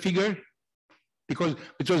with the figure? Because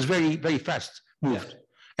it was very, very fast moved. Yes.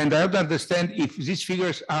 And I don't understand if these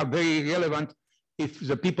figures are very relevant if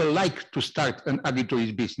the people like to start an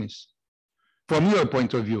agritourism business. From your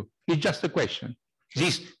point of view, it's just a question.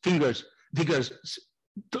 These figures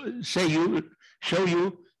show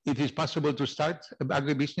you it is possible to start an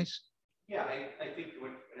agribusiness? Yeah, I think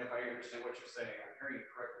if I understand what you're saying, I'm hearing you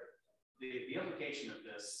correctly. The implication of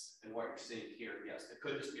this and what you're seeing here, yes, it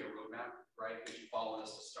could just be a roadmap, right? Because you follow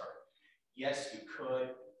this to start. Yes, you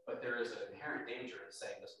could, but there is an inherent danger in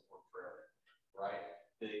saying this will work forever, right?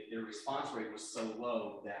 The response rate was so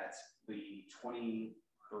low that the 2033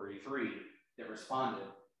 that responded,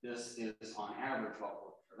 this is on average what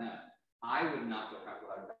worked for them. I would not feel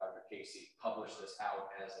comfortable having Dr. Casey publish this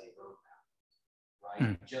out as a roadmap,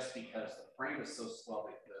 right? Just because the frame is so small,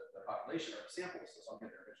 the population or sample is so small,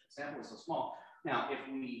 sample is so small. Now, if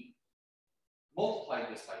we multiply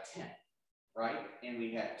this by 10, right, and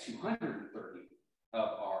we had 230 of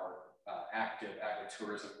our active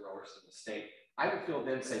agritourism growers in the state, I would feel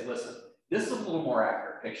then say, listen, this is a little more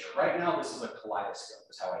accurate picture. Right now, this is a kaleidoscope,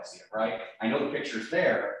 is how I see it, right? I know the picture's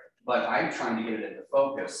there, but I'm trying to get it into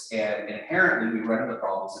focus. And inherently, we run into the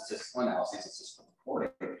problem, statistical analysis, statistical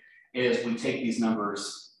reporting, is we take these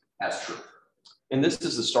numbers as true. And this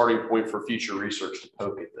is the starting point for future research to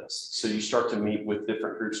poke at this. So you start to meet with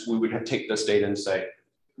different groups. We would take this data and say,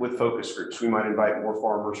 with focus groups, we might invite more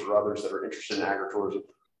farmers or others that are interested in agritourism.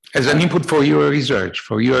 As an input for your research,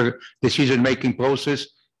 for your decision-making process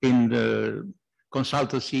in the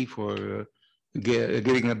consultancy, for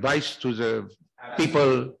giving advice to the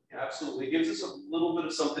people. Absolutely. It gives us a little bit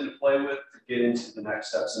of something to play with to get into the next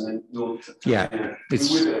steps. And then we'll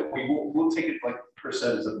take it, like Chris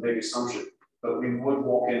said, as a big assumption, but we would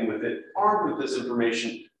walk in with it, armed with this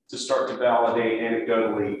information to start to validate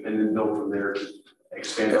anecdotally and then build from there to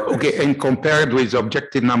expand. Okay, and compared with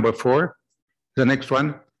objective number 4, the next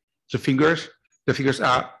one, the figures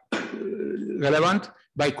are relevant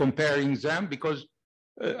by comparing them because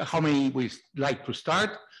how many we like to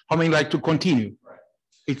start, how many like to continue. Right.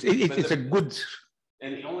 It's a good.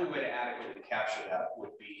 And the only way to adequately capture that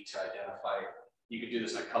would be to identify, you could do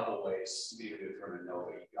this in a couple of ways. You could do it from a no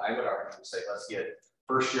way. I would argue and say, let's get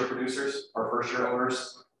first-year producers or first-year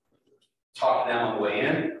owners, talk to them on the way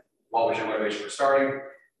in. What was your motivation for starting?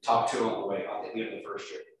 Talk to them on the way out at the end of the first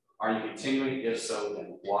year. Are you continuing? If so,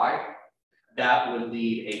 then why? That would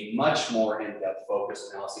lead a much more in-depth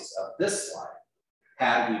focus analysis of this slide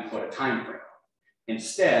had we put a time frame.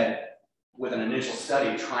 Instead, with an initial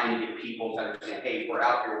study trying to get people to understand, hey, we're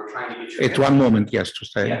out here, we're trying to get you. It's one moment, yes, to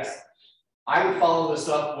say. Yes. I would follow this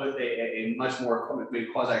up with a much more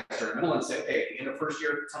quasi-experimental and say, okay, at the end of first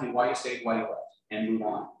year, tell me why you stayed, why you left, and move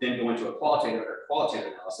on. Then go into a qualitative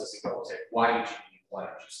analysis and go say, why did you leave, why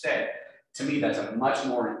did you stay? To me, that's a much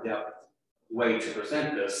more in-depth way to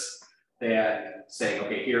present this than saying,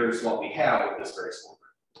 okay, here's what we have with this very small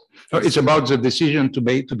group. It's about the decision to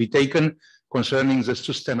be taken concerning the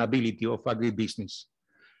sustainability of agribusiness.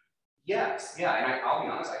 Yes, yeah, and I'll be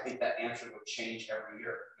honest, I think that answer would change every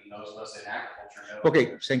year. I mean, those of us in agriculture know.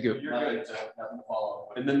 Okay, thank you. You're good. Nothing to follow.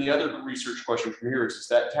 And then the other research question from here is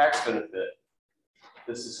that tax benefit,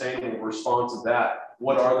 the sustainable response of that,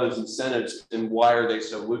 what are those incentives and why are they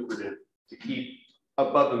so lucrative to keep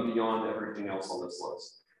above and beyond everything else on this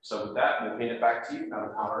list? So with that, we'll hand it back to you,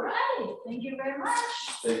 Madam Howard. All right, thank you very much.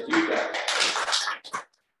 Thank you, guys.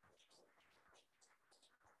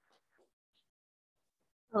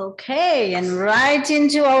 Okay, and right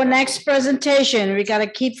into our next presentation. We got to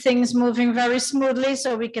keep things moving very smoothly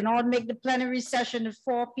so we can all make the plenary session at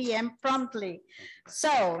 4 p.m. promptly.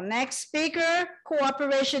 So next speaker,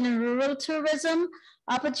 cooperation in rural tourism,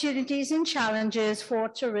 opportunities and challenges for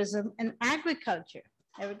tourism and agriculture.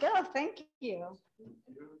 There we go, thank you.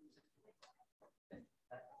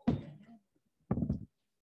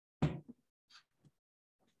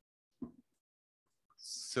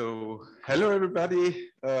 So, hello everybody.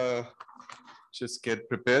 Just get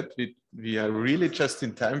prepared. We are really just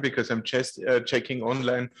in time because I'm just checking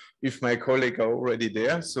online if my colleague are already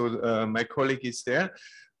there. So my colleague is there.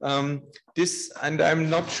 And I'm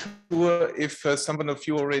not sure if someone of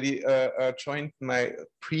you already joined my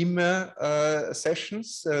premier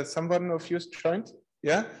sessions. Someone of you joined?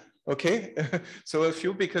 Yeah. Okay, so a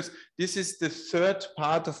few, because this is the third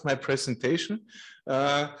part of my presentation.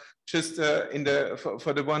 Just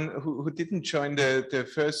for the one who didn't join the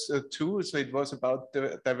first two, so it was about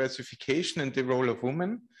the diversification and the role of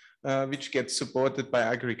women, which gets supported by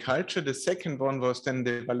agriculture. The second one was then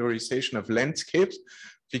the valorization of landscapes,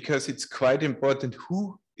 because it's quite important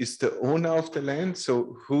who is the owner of the land,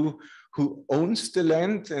 so who owns the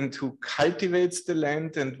land and who cultivates the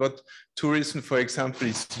land, and what tourism, for example,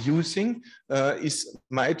 is using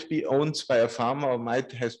might be owned by a farmer or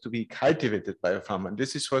has to be cultivated by a farmer. And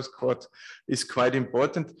this is what is quite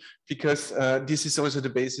important, because this is also the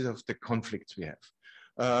basis of the conflicts we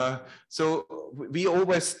have. So we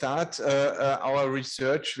always start our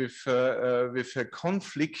research with a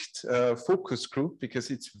conflict focus group,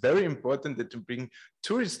 because it's very important that to bring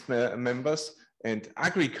tourist members and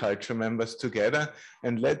agriculture members together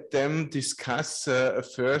and let them discuss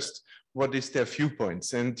first what is their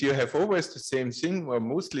viewpoints. And you have always the same thing, or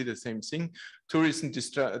mostly the same thing: tourism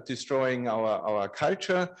destroying our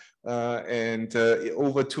culture, and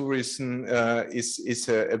over tourism is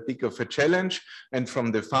a big of a challenge. And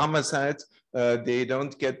from the farmer side, they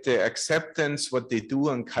don't get the acceptance what they do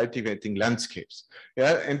on cultivating landscapes.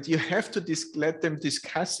 Yeah, and you have to let them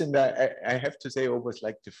discuss. And I have to say, I always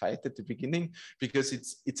like to fight at the beginning, because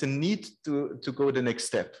it's a need to go the next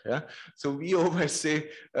step. Yeah, so we always say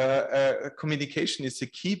communication is the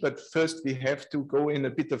key, but first we have to go in a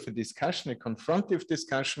bit of a discussion, a confrontive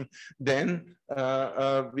discussion. Then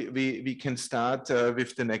we can start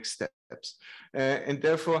with the next steps. And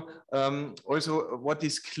therefore, also what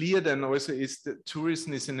is clear then also is that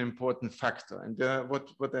tourism is an important factor. And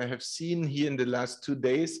what I have seen here in the last 2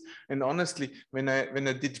 days, and honestly, when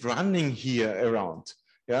I did running here around,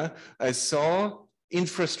 yeah, I saw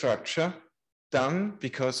infrastructure done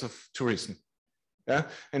because of tourism. Yeah,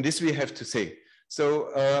 and this we have to say.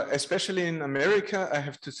 So especially in America, I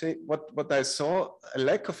have to say what I saw, a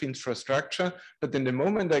lack of infrastructure, but in the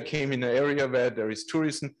moment I came in an area where there is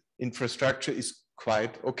tourism, infrastructure is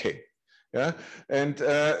quite okay. Yeah, and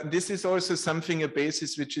this is also something, a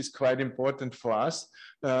basis which is quite important for us,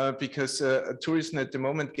 because tourism at the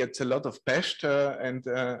moment gets a lot of bashed and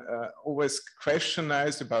always questioned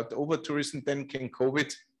about over tourism. Then came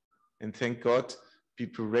COVID, and thank God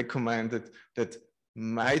people recommended that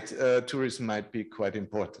tourism might be quite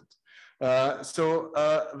important. So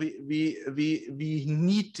we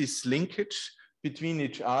need this linkage between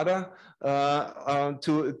each other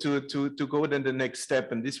to go then the next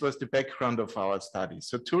step. And this was the background of our study.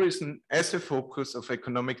 So tourism as a focus of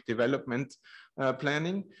economic development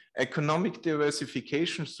planning, economic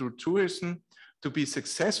diversification through tourism. To be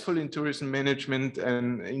successful in tourism management,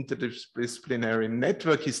 an interdisciplinary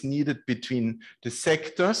network is needed between the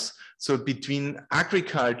sectors. So between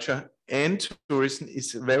agriculture and tourism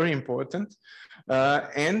is very important.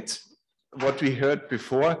 And what we heard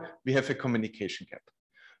before, we have a communication gap,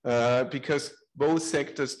 because both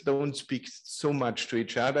sectors don't speak so much to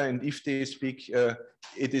each other. And if they speak,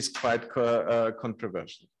 it is quite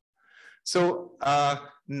controversial. So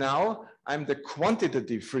Now I'm the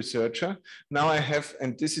quantitative researcher. Now I have,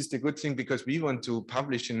 and this is the good thing because we want to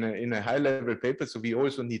publish in a high level paper. So we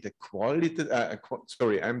also need a qualitative,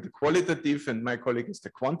 I'm the qualitative and my colleague is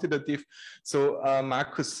the quantitative. So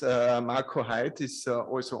Marco Haid is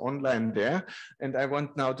also online there. And I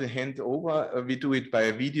want now to hand over, we do it by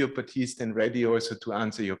a video, but he's then ready also to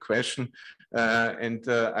answer your question.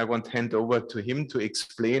 I want to hand over to him to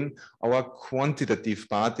explain our quantitative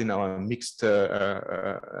part in our mixed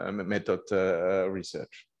method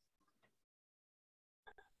research.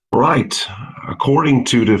 Right. According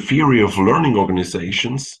to the theory of learning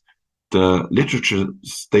organizations, the literature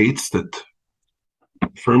states that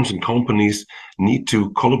firms and companies need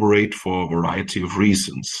to collaborate for a variety of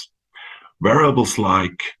reasons. Variables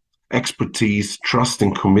like expertise, trust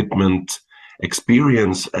and commitment,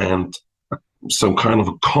 experience, and some kind of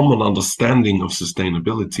a common understanding of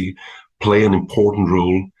sustainability play an important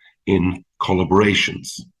role in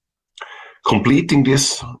collaborations. Completing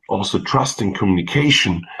this, also trust and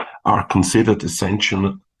communication are considered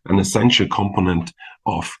an essential component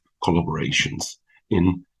of collaborations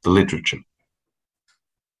in the literature.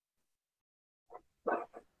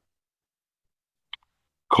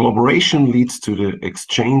 Collaboration leads to the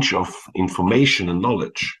exchange of information and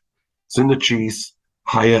knowledge, synergies,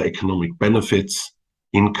 higher economic benefits,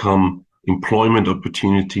 income, employment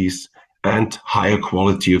opportunities, and higher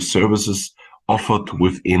quality of services offered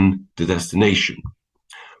within the destination.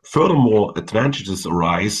 Furthermore, advantages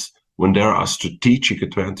arise when there are strategic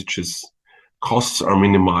advantages, costs are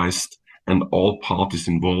minimized, and all parties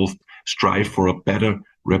involved strive for a better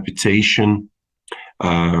reputation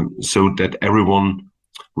so that everyone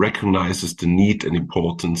recognizes the need and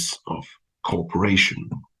importance of cooperation.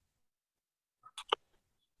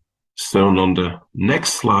 So on the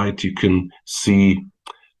next slide, you can see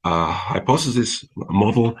a hypothesis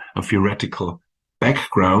model, a theoretical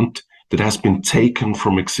background that has been taken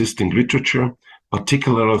from existing literature,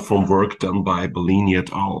 particularly from work done by Bellini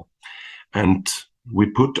et al. And we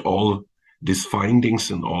put all these findings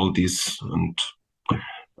and all these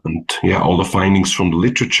all the findings from the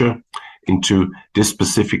literature into this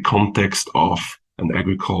specific context of an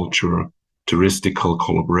agriculture touristical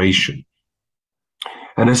collaboration.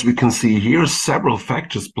 And as we can see here, several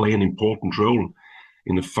factors play an important role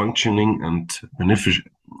in the functioning and beneficial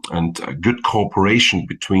and good cooperation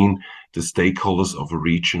between the stakeholders of a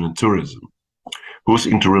region and tourism, whose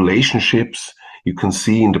interrelationships you can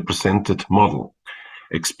see in the presented model.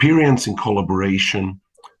 Experience in collaboration,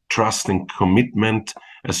 trust and commitment,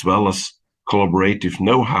 as well as collaborative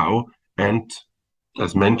know-how, and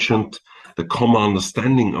as mentioned, the common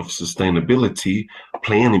understanding of sustainability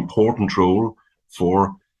play an important role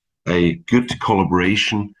for a good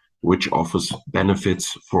collaboration which offers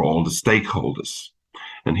benefits for all the stakeholders.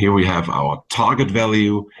 And here we have our target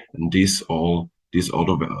value, and these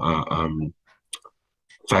other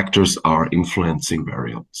factors are influencing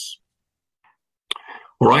variables.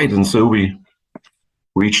 All right, and so we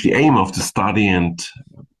reach the aim of the study and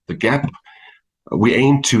the gap. We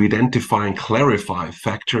aim to identify and clarify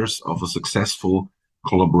factors of a successful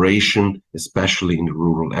collaboration, especially in the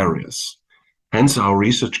rural areas. Hence, our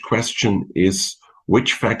research question is,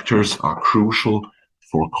 which factors are crucial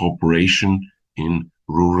for cooperation in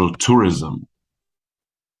rural tourism?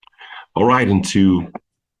 All right, and to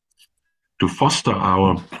foster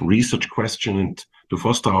our research question and to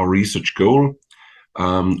foster our research goal,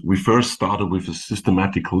 we first started with a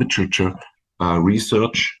systematic literature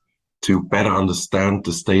research to better understand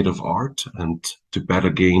the state of art and to better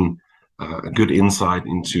gain a good insight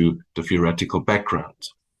into the theoretical background.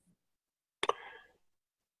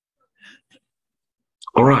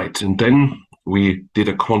 All right, and then we did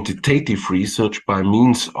a quantitative research by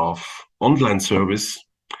means of online service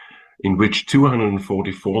in which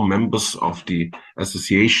 244 members of the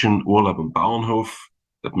association Urlaub im Bauernhof,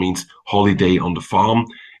 that means holiday on the farm,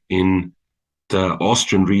 in the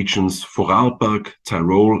Austrian regions Vorarlberg,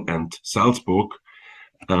 Tyrol, and Salzburg,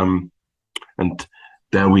 and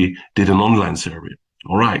there we did an online survey.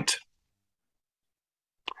 All right.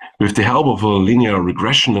 With the help of a linear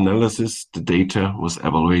regression analysis, the data was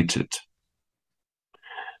evaluated.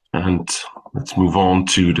 And let's move on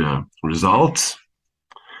to the results.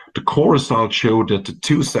 The core results show that the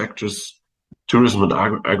two sectors, tourism and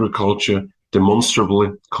agriculture,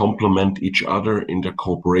 demonstrably complement each other in their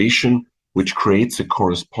cooperation, which creates a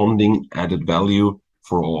corresponding added value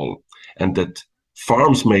for all, and that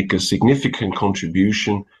farms make a significant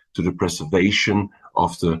contribution to the preservation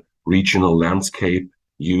of the regional landscape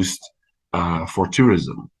used for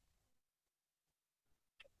tourism.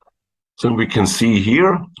 So we can see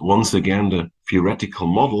here, once again, the theoretical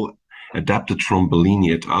model adapted from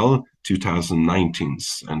Bellini et al. 2019.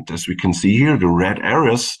 And as we can see here, the red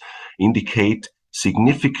areas indicate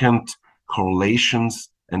significant correlations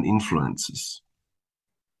and influences.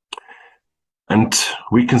 And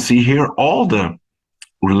we can see here all the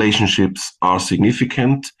relationships are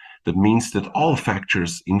significant. That means that all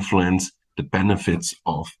factors influence the benefits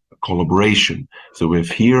of collaboration. So we have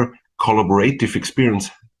here collaborative experience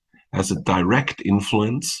has a direct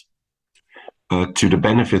influence to the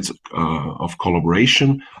benefits of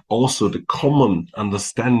collaboration. Also, the common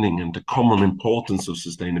understanding and the common importance of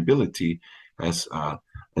sustainability has a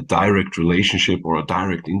direct relationship or a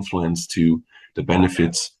direct influence to the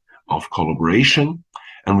benefits of collaboration.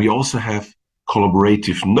 And we also have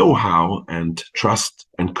collaborative know-how and trust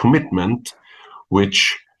and commitment,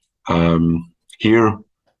 which here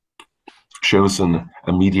shows a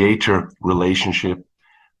mediator relationship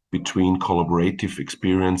between collaborative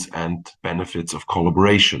experience and benefits of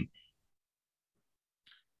collaboration.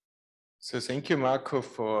 So thank you, Marco,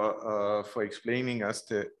 for explaining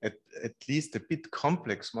us at least a bit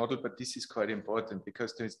complex model, but this is quite important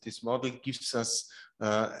because this model gives us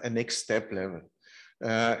a next step level.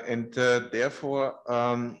 Therefore,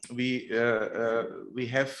 we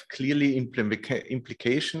have clearly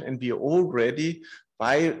implication, and we already,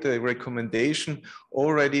 by the recommendation,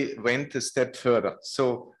 already went a step further.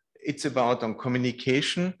 So it's about on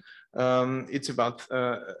communication. It's about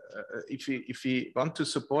if we want to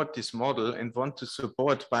support this model and want to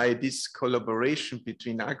support by this collaboration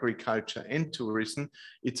between agriculture and tourism,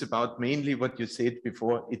 it's about mainly what you said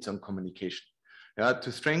before, it's on communication.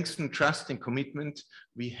 To strengthen trust and commitment,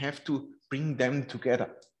 we have to bring them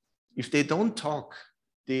together. If they don't talk,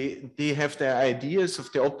 they have their ideas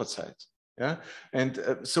of the opposite. Yeah, and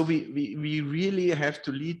so we really have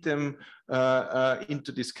to lead them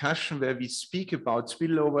into discussion where we speak about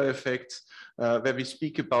spillover effects, where we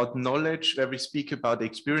speak about knowledge, where we speak about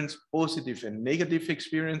experience, positive and negative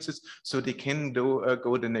experiences, so they can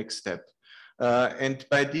go the next step. And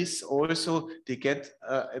by this also they get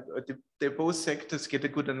both sectors get a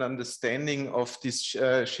good understanding of this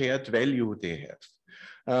shared value they have.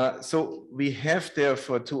 So we have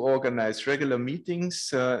therefore to organize regular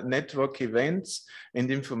meetings, network events,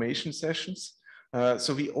 and information sessions.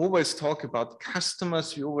 So we always talk about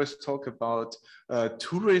customers, we always talk about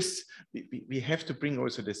tourists. We have to bring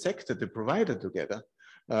also the sector, the provider together.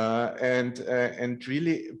 And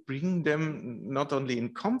really bring them not only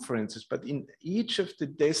in conferences, but in each of the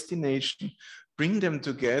destinations, bring them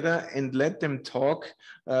together and let them talk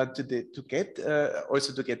to get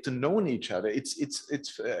to know each other.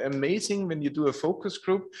 It's amazing when you do a focus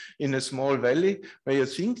group in a small valley where you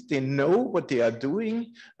think they know what they are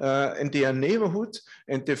doing and they are neighborhood,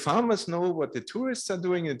 and the farmers know what the tourists are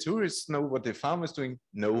doing and tourists know what the farmers doing.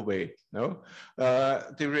 No way, no.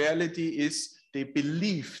 The reality is they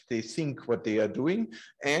believe, they think what they are doing,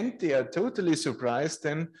 and they are totally surprised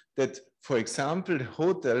then that, for example, the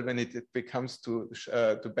hotel, when it becomes to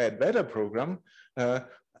bad weather program,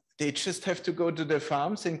 they just have to go to their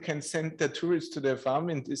farms and can send their tourists to their farm,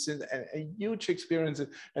 and this is a huge experience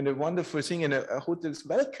and a wonderful thing, and hotels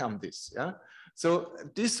welcome this. Yeah. So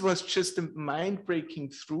this was just a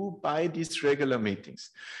mind-breaking through by these regular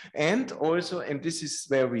meetings. And also, and this is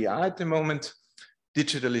where we are at the moment,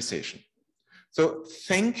 digitalization. So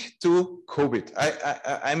thanks to COVID,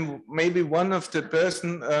 I'm maybe one of the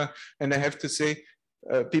person, and I have to say,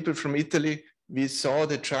 people from Italy, we saw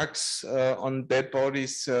the trucks on dead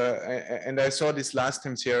bodies, and I saw this last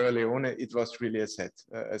time Sierra Leone. It was really a sad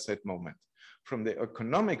moment. From the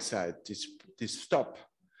economic side, this stop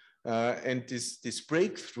and this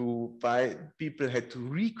breakthrough by people had to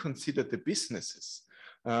reconsider the businesses.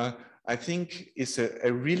 I think is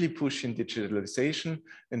a really push in digitalization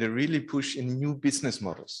and a really push in new business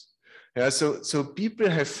models. Yeah, so people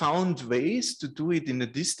have found ways to do it in a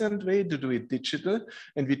distant way, to do it digital,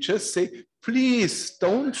 and we just say, please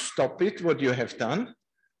don't stop it, what you have done.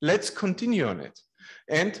 Let's continue on it.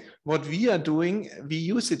 And what we are doing, we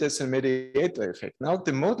use it as a mediator effect. Now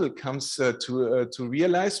the model comes to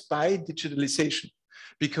realize by digitalization.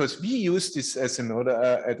 Because we use this as a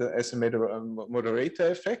moderator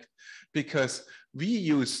effect, because we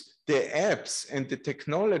use the apps and the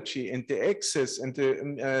technology and the access and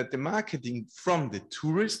the marketing from the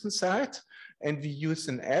tourist side, and we use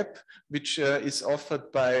an app which is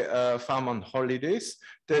offered by Farm on Holidays,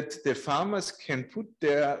 that the farmers can put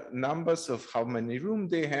their numbers of how many rooms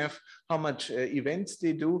they have, how much events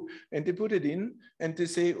they do, and they put it in and they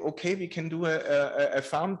say, okay, we can do a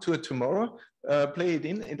farm tour tomorrow, play it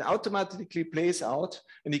in, it automatically plays out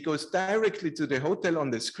and it goes directly to the hotel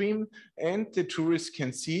on the screen, and the tourists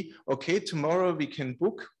can see, okay, tomorrow we can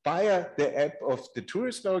book via the app of the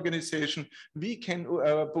tourist organization, we can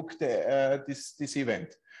book this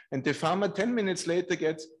event. And the farmer 10 minutes later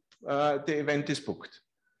gets, the event is booked.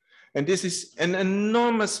 And this is an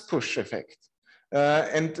enormous push effect.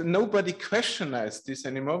 And nobody questions this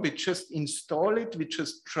anymore. We just install it. We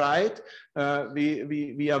just try it.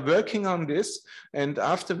 We are working on this. And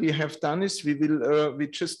after we have done this, we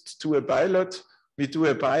just do a pilot. We do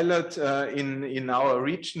a pilot in our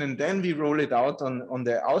region, and then we roll it out on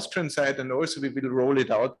the Austrian side, and also we will roll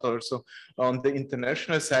it out also on the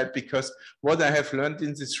international side, because what I have learned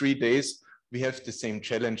in these 3 days, we have the same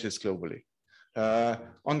challenges globally.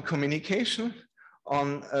 On communication,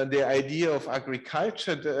 on the idea of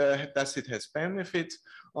agriculture, does it has benefit,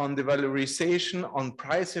 on the valorization, on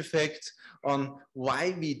price effects, on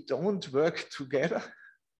why we don't work together.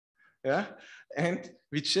 Yeah, and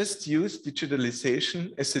we just use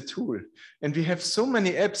digitalization as a tool. And we have so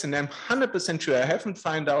many apps, and I'm 100% sure, I haven't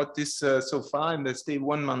found out this so far, and I stay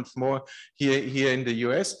 1 month more here in the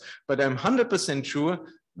US, but I'm 100% sure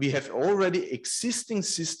we have already existing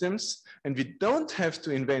systems, and we don't have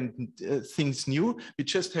to invent things new. We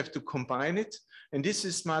just have to combine it. And this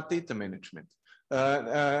is smart data management.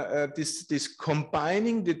 This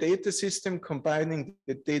combining the data system, combining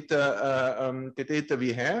the data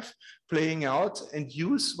we have, playing out and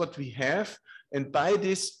use what we have, and by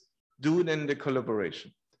this do then the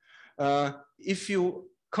collaboration. If you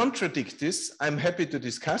contradict this, I'm happy to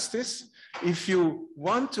discuss this. If you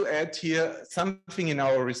want to add here something in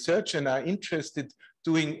our research and are interested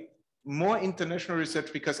doing more international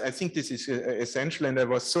research, because I think this is essential, and I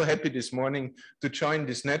was so happy this morning to join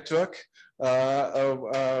this network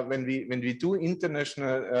when we do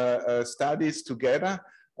international studies together,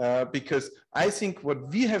 because I think what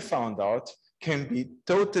we have found out can be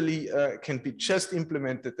totally can be just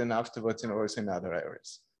implemented and afterwards and also in other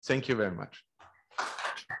areas. Thank you very much.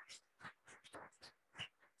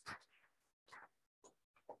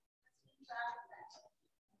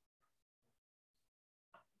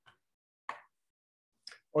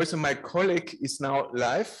 Also, my colleague is now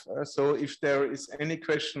live, so if there is any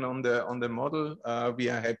question on the model, we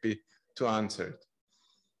are happy to answer it.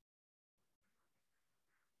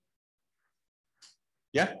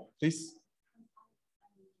 Yeah, please.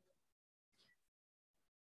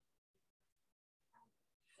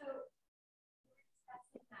 So,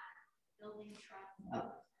 building trust.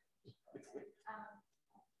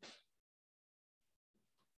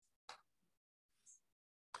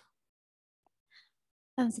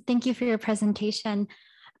 So thank you for your presentation.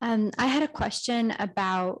 I had a question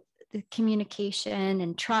about the communication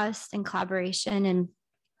and trust and collaboration. And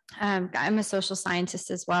I'm a social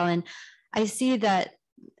scientist as well. And I see that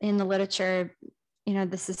in the literature, you know,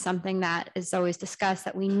 this is something that is always discussed,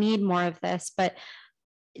 that we need more of this. But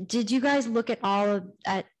did you guys look at all of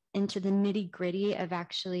that into the nitty gritty of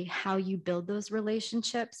actually how you build those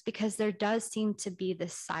relationships? Because there does seem to be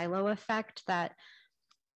this silo effect that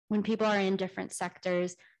when people are in different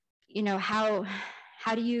sectors, you know, how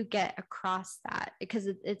do you get across that? Because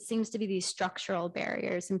it seems to be these structural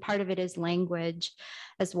barriers, and part of it is language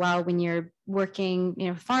as well. When you're working, you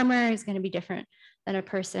know, a farmer is going to be different than a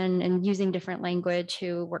person and using different language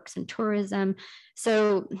who works in tourism.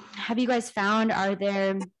 So have you guys found, are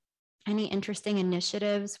there any interesting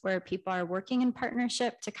initiatives where people are working in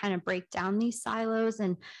partnership to kind of break down these silos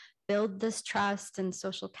and build this trust and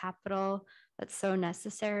social capital that's so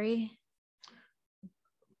necessary?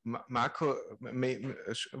 Marco,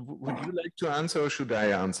 would you like to answer, or should I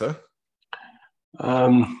answer?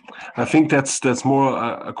 I think that's more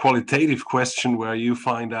a qualitative question where you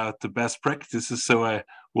find out the best practices. So I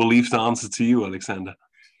will leave the answer to you, Alexander.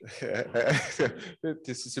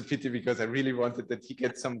 This is a pity, because I really wanted that he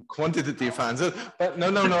gets some quantitative answer. But no,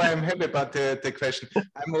 I'm happy about the question.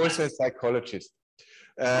 I'm also a psychologist.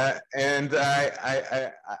 And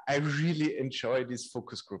I really enjoy these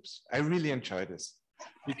focus groups. I really enjoy this,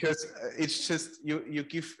 because it's just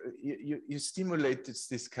you stimulate this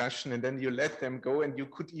discussion, and then you let them go, and you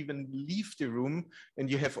could even leave the room and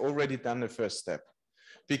you have already done the first step,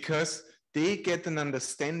 because they get an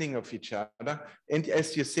understanding of each other. And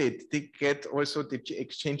as you said, they get also the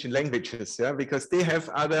exchange in languages, yeah, because they have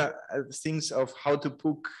other things of how to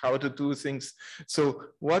book, how to do things. So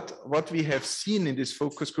what we have seen in this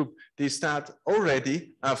focus group, they start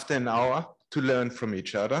already after an hour to learn from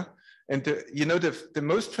each other. And you know, the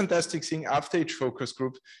most fantastic thing after each focus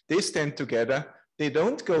group, they stand together, they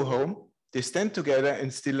don't go home, they stand together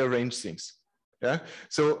and still arrange things. Yeah.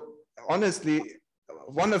 So honestly,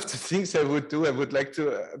 one of the things I would like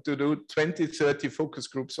to do 20, 30 focus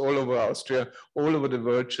groups all over Austria, all over the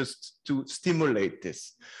world, just to stimulate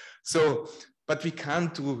this. So, but we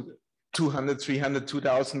can't do 200, 300,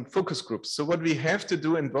 2,000 focus groups. So what we have to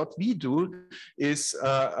do and what we do is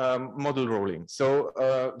model rolling. So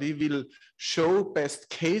we will show best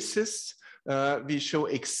cases. We show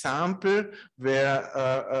example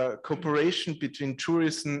where cooperation between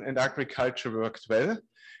tourism and agriculture worked well.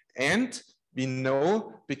 And we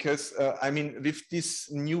know, because I mean, with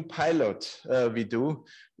this new pilot we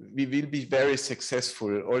will be very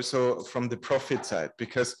successful also from the profit side,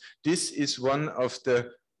 because this is one of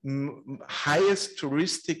the highest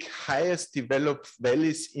touristic, highest developed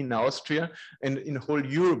valleys in Austria, and in whole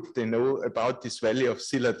Europe they know about this valley of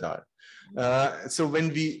Zillertal. So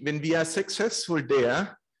when we are successful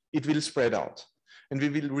there, it will spread out. And we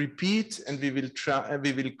will repeat, and we will try,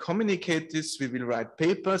 we will communicate this, we will write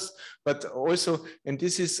papers, but also, and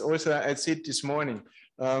this is also, I said this morning,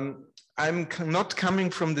 I'm not coming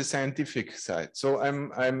from the scientific side. So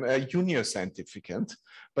I'm a junior scientificant,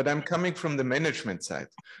 but I'm coming from the management side.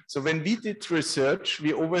 So when we did research,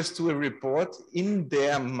 we always do a report in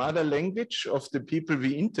their mother language of the people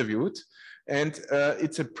we interviewed. And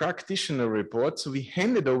it's a practitioner report. So we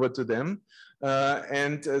hand it over to them.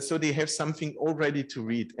 So they have something already to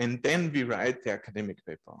read, and then we write the academic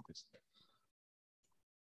paper on this.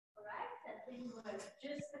 All right, I think we're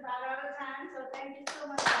just about out of time, so thank you so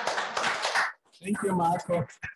much. Thank you, Marco.